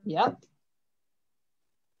 Yep.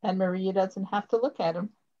 And Maria doesn't have to look at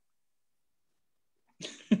him.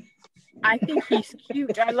 I think he's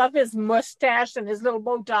cute. I love his mustache and his little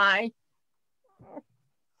bow tie.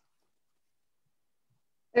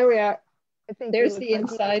 There we are. I think there's the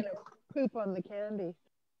inside. Poop on the candy.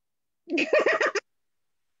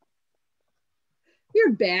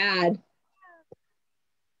 You're bad.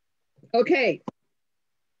 Okay.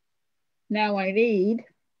 Now I need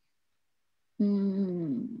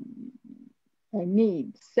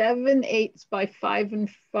 7/8 by 5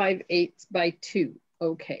 5/8 by 2.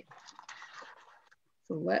 Okay.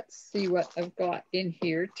 So let's see what I've got in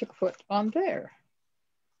here to put on there.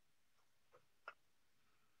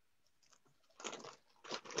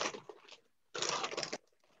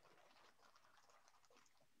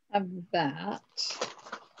 Of that.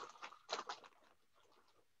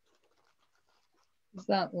 Is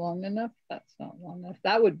that long enough? That's not long enough.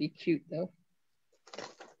 That would be cute though.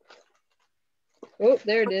 Oh,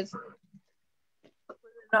 there it is.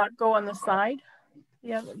 Not go on the side.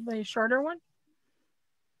 Yeah, the shorter one.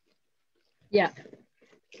 Yeah,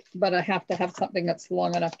 but I have to have something that's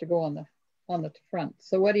long enough to go on the front.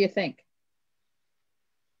 So what do you think?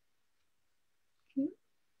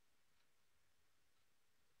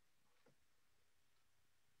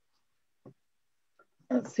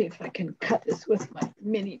 Let's see if I can cut this with my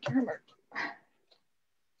mini trimmer.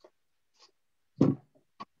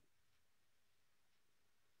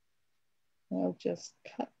 I'll just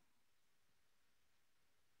cut.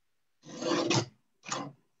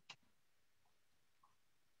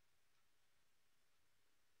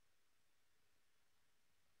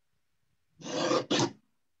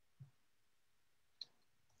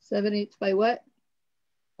 Seven eighths by what?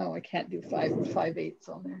 Oh, I can't do 5/5/8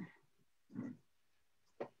 on there.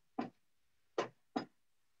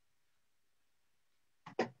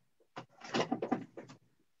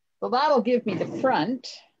 So that'll give me the front.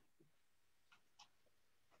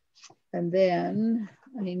 And then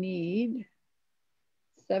I need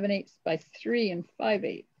 7/8 by 3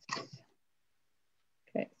 5/8.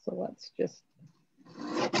 Okay, so let's just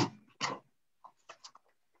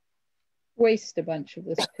waste a bunch of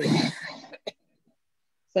this paper.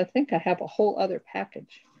 So I think I have a whole other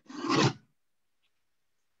package.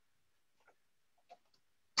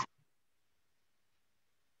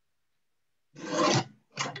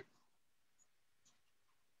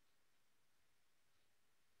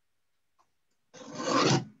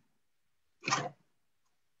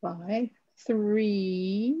 By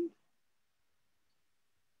 3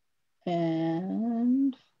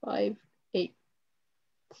 and 5/8.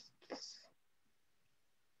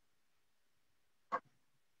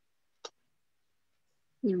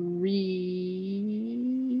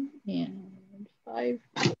 3 and 5.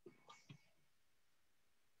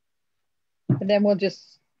 And then we'll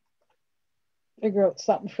just figure out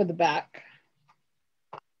something for the back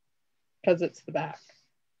because it's the back.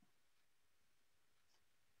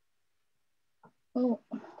 Oh,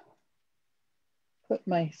 put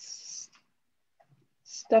my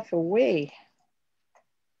stuff away.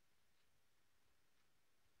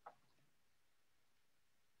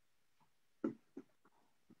 I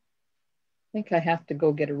think I have to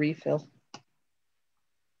go get a refill.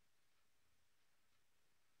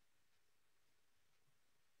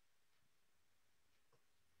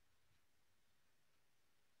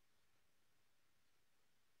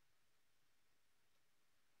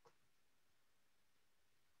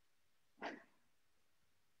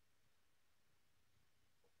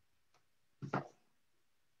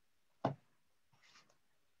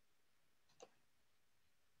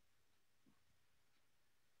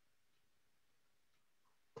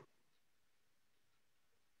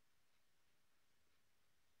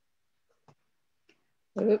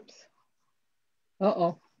 Oops.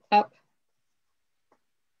 Uh-oh. Up.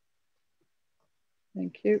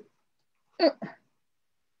 Thank you. Oh.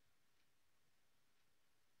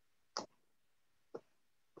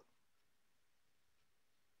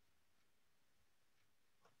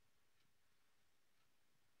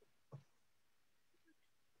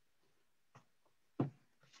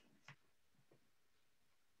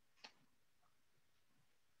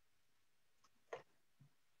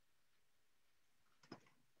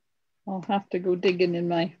 I'll have to go digging in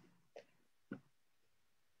my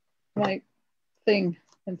thing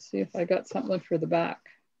and see if I got something for the back,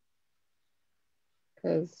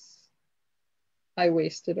 because I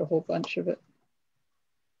wasted a whole bunch of it.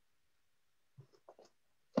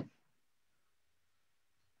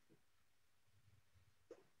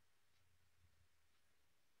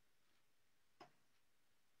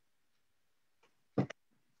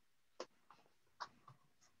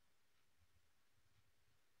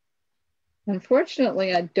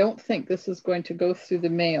 Unfortunately, I don't think this is going to go through the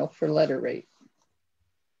mail for letter rate.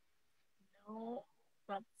 No,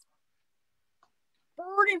 that's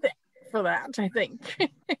pretty thick for that, I think.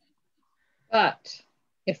 But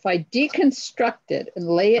if I deconstruct it and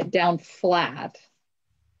lay it down flat,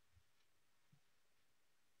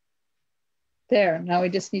 there, now we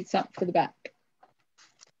just need something for the back.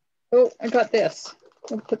 Oh, I got this.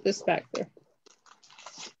 I'll put this back there.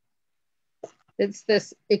 It's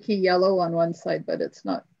this icky yellow on one side, but it's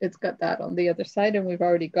not, it's got that on the other side, and we've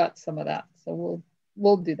already got some of that. So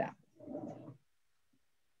we'll do that.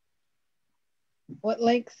 What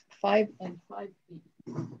length? 5 and 5 feet.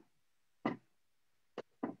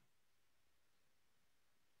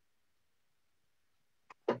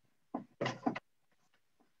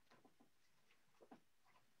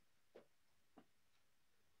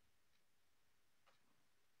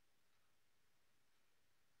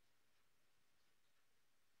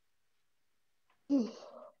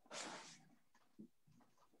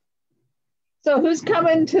 So who's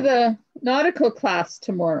coming to the nautical class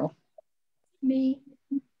tomorrow? Me.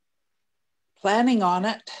 Planning on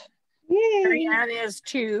it. Yay! Marianne is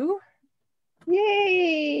too.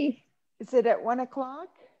 Yay! Is it at 1 o'clock?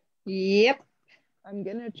 Yep. I'm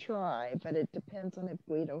gonna try, but it depends on if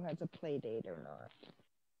Guido has a play date or not.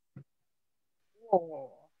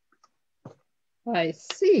 Oh. I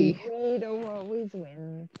see. Guido always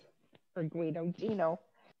wins. Or Gino.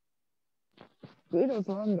 Guido's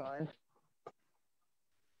long gone.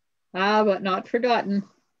 Ah, but not forgotten.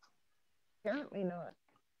 Apparently not.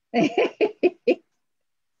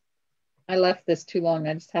 I left this too long.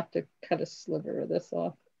 I just have to cut a sliver of this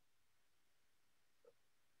off.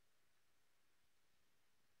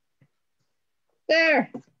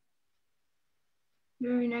 There.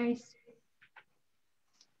 Very nice.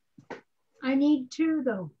 I need 2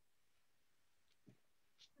 though.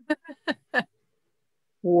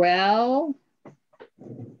 Well,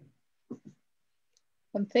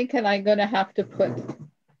 I'm thinking I'm going to have to put,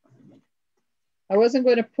 I wasn't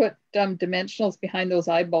going to put dimensionals behind those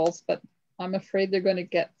eyeballs, but I'm afraid they're going to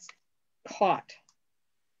get caught.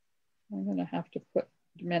 I'm going to have to put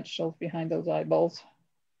dimensionals behind those eyeballs.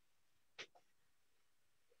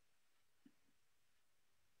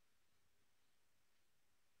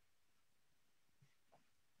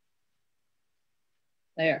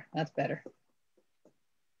 There, that's better.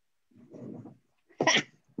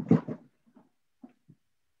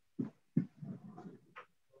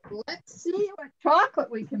 Let's see what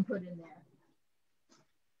chocolate we can put in there.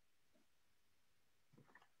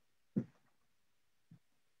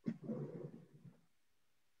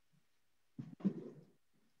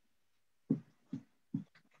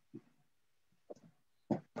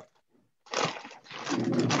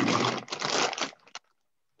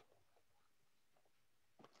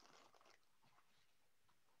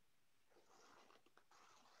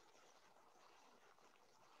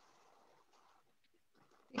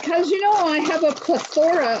 Because, you know, I have a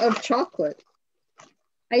plethora of chocolate.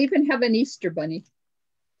 I even have an Easter bunny.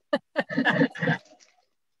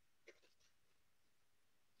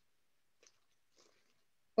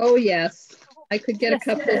 Oh, yes. I could get a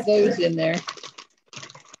couple of those in there.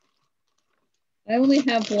 I only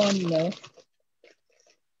have one, though.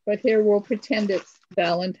 But here, we'll pretend it's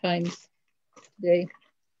Valentine's Day.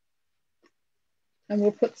 And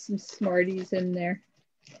we'll put some Smarties in there.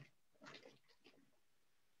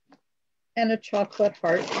 And a chocolate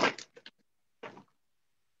heart.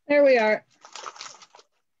 There we are.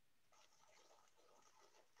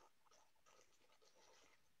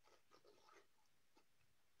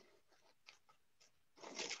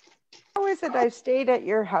 How is it I've stayed at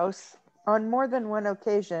your house on more than one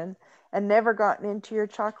occasion and never gotten into your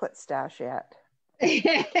chocolate stash yet?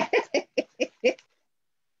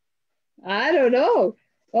 I don't know.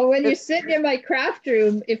 Well, when you sit in my craft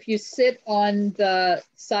room, if you sit on the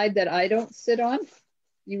side that I don't sit on,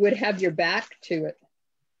 you would have your back to it.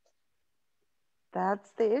 That's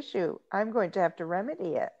the issue. I'm going to have to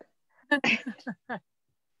remedy it.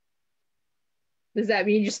 Does that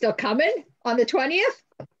mean you're still coming on the 20th?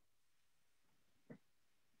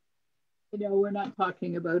 No, we're not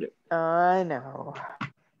talking about it. I know.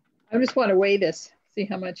 I just want to weigh this, see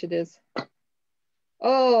how much it is.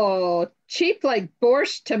 Oh, cheap like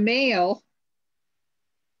borscht to mail.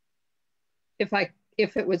 If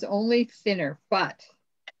it was only thinner, but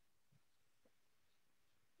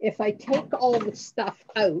if I take all the stuff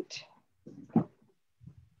out,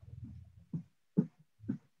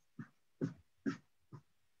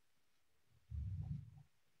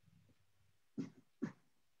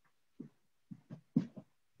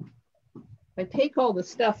 I take all the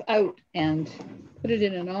stuff out and put it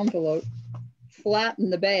in an envelope, flatten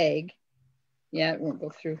the bag. Yeah, it won't go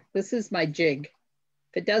through. This is my jig.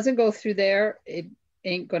 If it doesn't go through there, it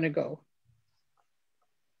ain't gonna go.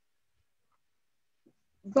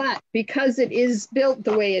 But because it is built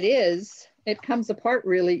the way it is, it comes apart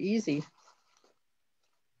really easy.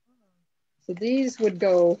 So these would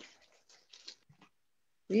go,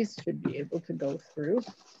 these should be able to go through.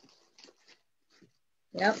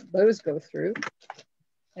 Yep, those go through.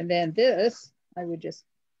 And then this, I would just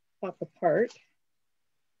pop apart.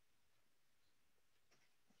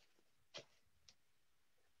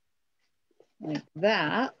 Like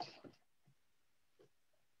that.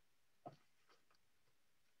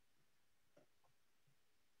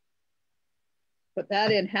 Put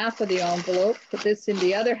that in half of the envelope, put this in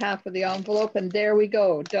the other half of the envelope, and there we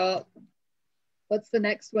go. What's the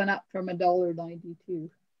next one up from $1.92?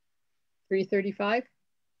 $3.35? I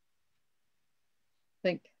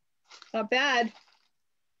think. Not bad.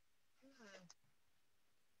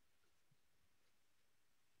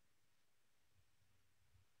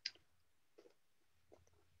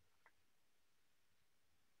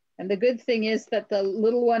 And the good thing is that the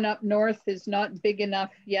little one up north is not big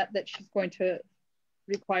enough yet that she's going to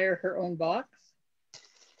require her own box.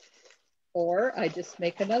 Or I just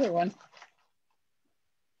make another one.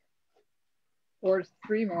 Or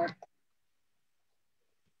 3 more.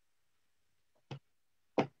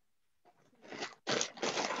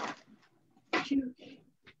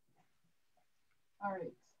 All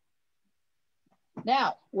right.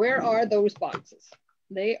 Now, where are those boxes?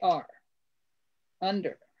 They are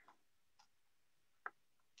under.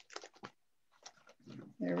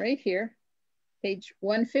 They're right here, page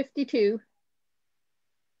 152. You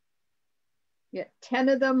get 10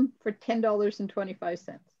 of them for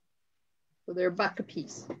 $10.25. So they're $1 a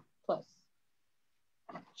piece plus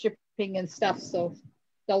shipping and stuff. So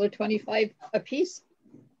 $1.25 a piece.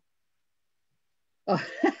 Oh.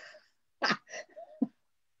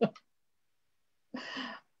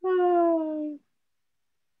 Oh.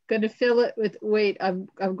 Gonna fill it with, wait, I'm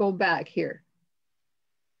going back here.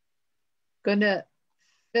 Gonna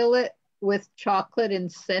fill it with chocolate and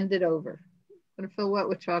send it over. Gonna fill what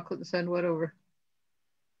with chocolate and send what over?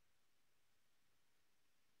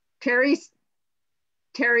 Terry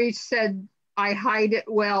said I hide it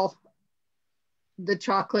well, the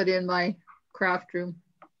chocolate in my craft room.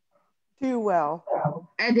 Too well.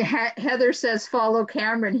 And Heather says follow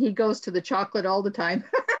Cameron. He goes to the chocolate all the time.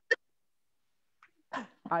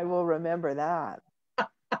 I will remember that.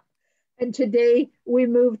 And today we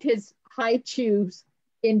moved his high chews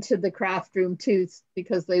into the craft room too,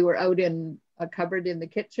 because they were out in a cupboard in the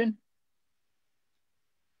kitchen.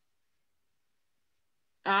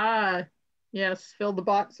 Ah, yes, fill the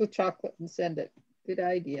box with chocolate and send it. Good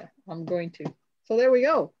idea. I'm going to. So there we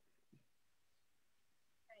go.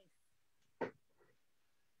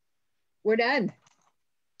 We're done.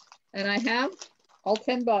 And I have all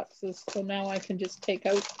 10 boxes. So now I can just take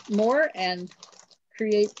out more and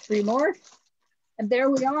create 3 more. And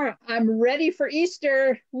there we are. I'm ready for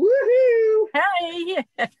Easter. Woohoo! Hey!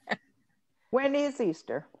 When is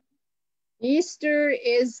Easter? Easter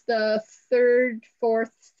is the 3rd,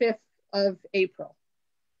 4th, 5th of April.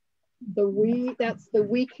 That's the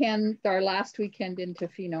weekend, our last weekend in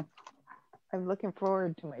Tofino. I'm looking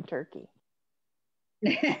forward to my turkey.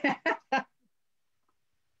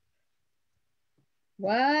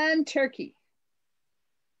 One turkey.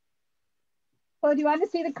 Oh, do you want to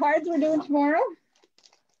see the cards we're doing tomorrow?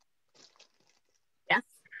 Yes.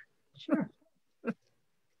 Sure.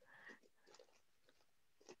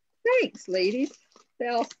 Thanks, ladies. They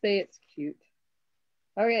all say it's cute.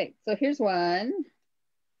 Okay, so here's one.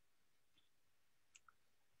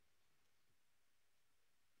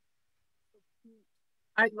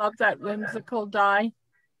 I love that whimsical die.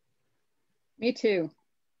 Me too.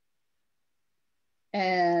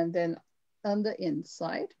 And then on the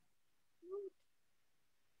inside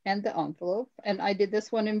and the envelope. And I did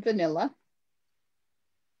this one in vanilla.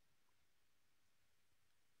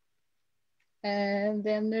 And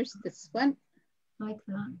then there's this one. Like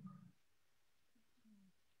that.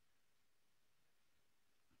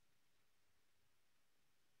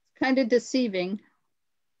 It's kind of deceiving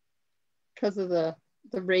because of the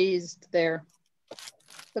raised there,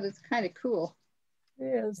 but it's kind of cool. It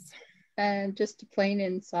is. And just a plain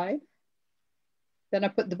inside. Then I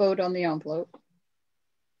put the boat on the envelope.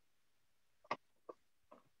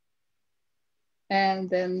 And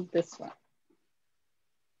then this one.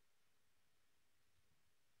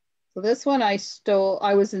 So this one I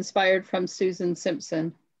was inspired from Susan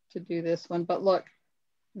Simpson to do this one, but look,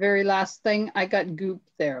 very last thing, I got goop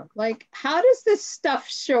there. Like, how does this stuff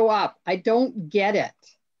show up? I don't get it.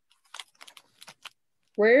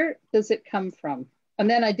 Where does it come from? And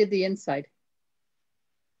then I did the inside.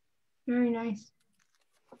 Very nice.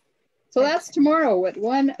 So that's tomorrow at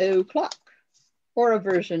 1 o'clock, or a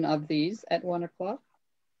version of these at 1 o'clock.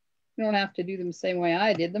 You don't have to do them the same way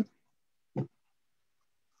I did them.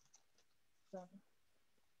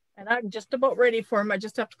 And I'm just about ready for them. I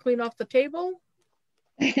just have to clean off the table.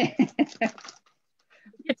 Me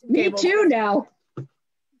Table. too now.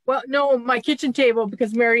 Well, no, my kitchen table,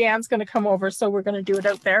 because Mary Ann's going to come over, so we're going to do it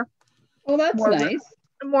out there. Oh, that's nice.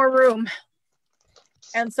 More room.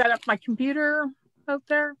 And set up my computer out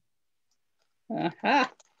there. Uh-huh.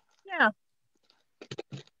 Yeah.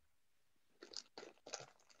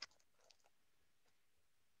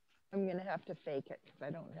 I'm going to have to fake it because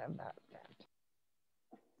I don't have that set.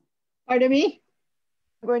 Pardon me?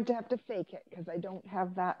 I'm going to have to fake it because I don't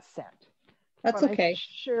have that set. That's but okay. I'm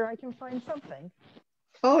sure I can find something.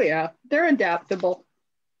 Oh yeah, they're adaptable.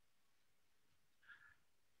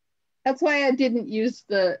 That's why I didn't use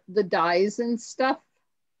the dies and stuff.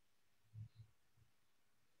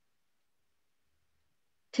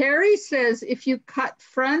 Terry says if you cut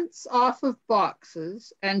fronts off of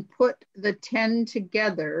boxes and put the 10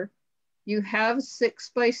 together, you have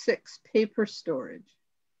 6x6 paper storage.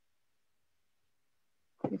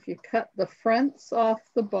 If you cut the fronts off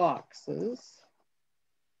the boxes,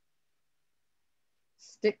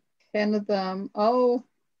 stick 10 of them. Oh,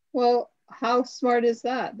 well, how smart is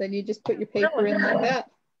that? Then you just put your paper in like that.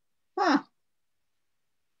 Huh.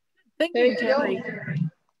 Thank There you, you Terry. go.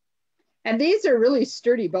 And these are really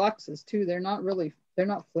sturdy boxes too. They're not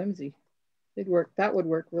flimsy. That would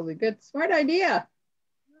work really good. Smart idea.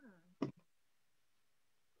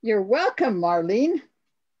 You're welcome, Marlene.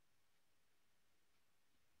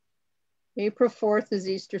 April 4th is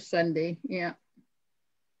Easter Sunday. Yeah.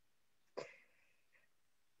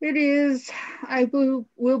 It is. I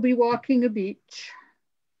will be walking a beach.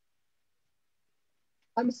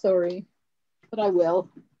 I'm sorry, but I will.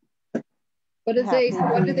 What do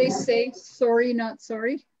they say? Sorry, not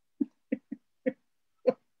sorry.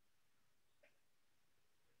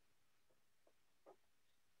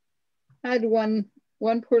 I had one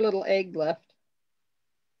poor little egg left.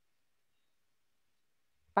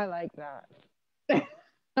 I like that.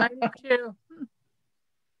 I do too.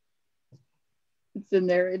 It's in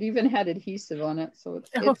there. It even had adhesive on it, so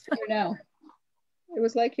it's there now. It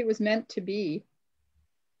was like it was meant to be,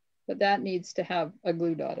 but that needs to have a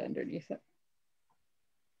glue dot underneath it.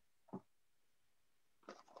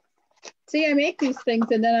 See, I make these things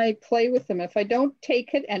and then I play with them. If I don't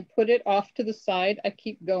take it and put it off to the side, I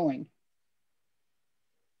keep going.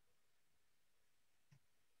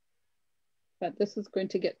 But this is going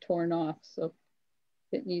to get torn off, so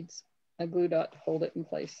it needs a glue dot to hold it in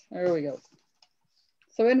place. There we go.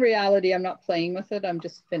 So in reality, I'm not playing with it, I'm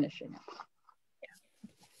just finishing it.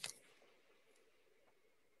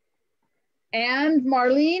 Yeah. And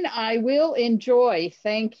Marlene, I will enjoy,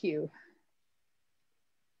 thank you.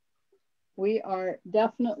 We are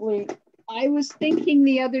definitely, I was thinking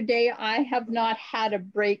the other day, I have not had a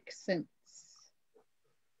break since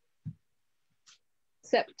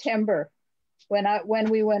September when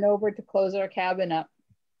we went over to close our cabin up.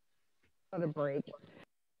 What a break.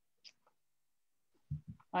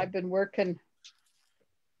 I've been working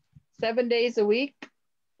 7 days a week,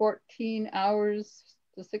 14 hours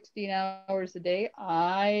to 16 hours a day.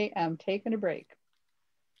 I am taking a break.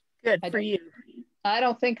 Good for you. I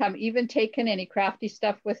don't think I'm even taking any crafty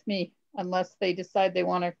stuff with me unless they decide they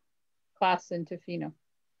want to class into Fino.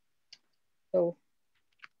 So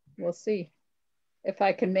we'll see if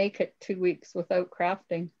I can make it 2 weeks without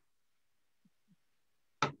crafting.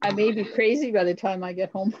 I may be crazy by the time I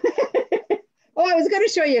get home. Oh, I was going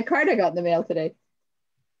to show you a card I got in the mail today.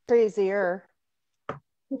 Crazier.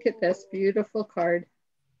 Look at this beautiful card.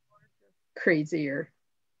 Crazier.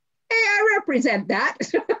 Hey, I represent that.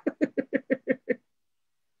 Isn't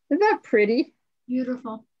that pretty?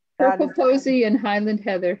 Beautiful. Purple Posy and Highland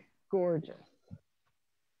Heather. Gorgeous.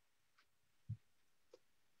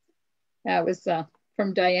 That was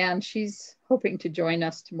from Diane. She's hoping to join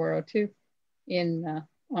us tomorrow too in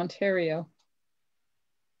Ontario.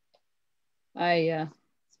 I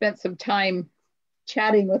spent some time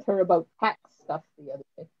chatting with her about tax stuff the other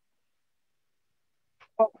day.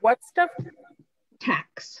 Oh, what stuff?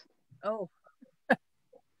 Tax. Oh.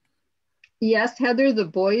 Yes, Heather, the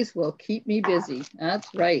boys will keep me busy.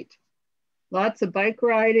 That's right. Lots of bike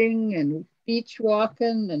riding and beach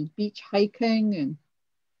walking and beach hiking and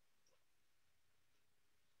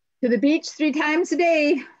to the beach 3 times a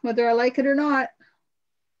day, whether I like it or not.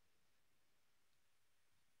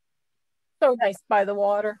 So nice by the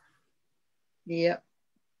water. Yep.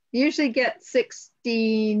 Usually get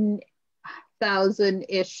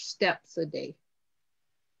 16,000-ish steps a day.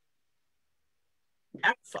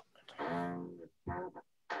 Excellent.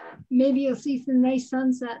 Maybe you'll see some nice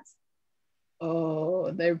sunsets. Oh,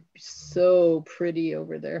 they're so pretty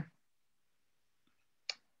over there.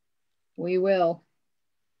 We will.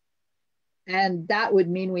 And that would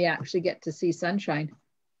mean we actually get to see sunshine.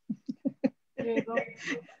 There you go.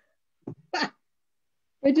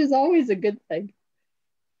 Which is always a good thing.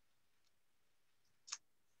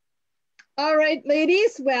 All right,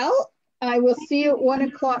 ladies. Well, I will see you at 1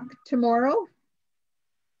 o'clock tomorrow.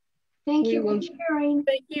 Thank you for sharing.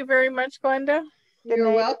 Thank you very much, Glenda.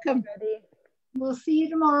 You're welcome. Everybody. We'll see you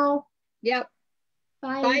tomorrow. Yep.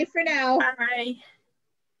 Bye. Bye for now. Bye.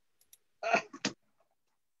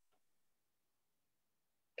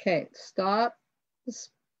 Okay, stop.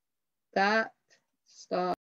 That. Stop.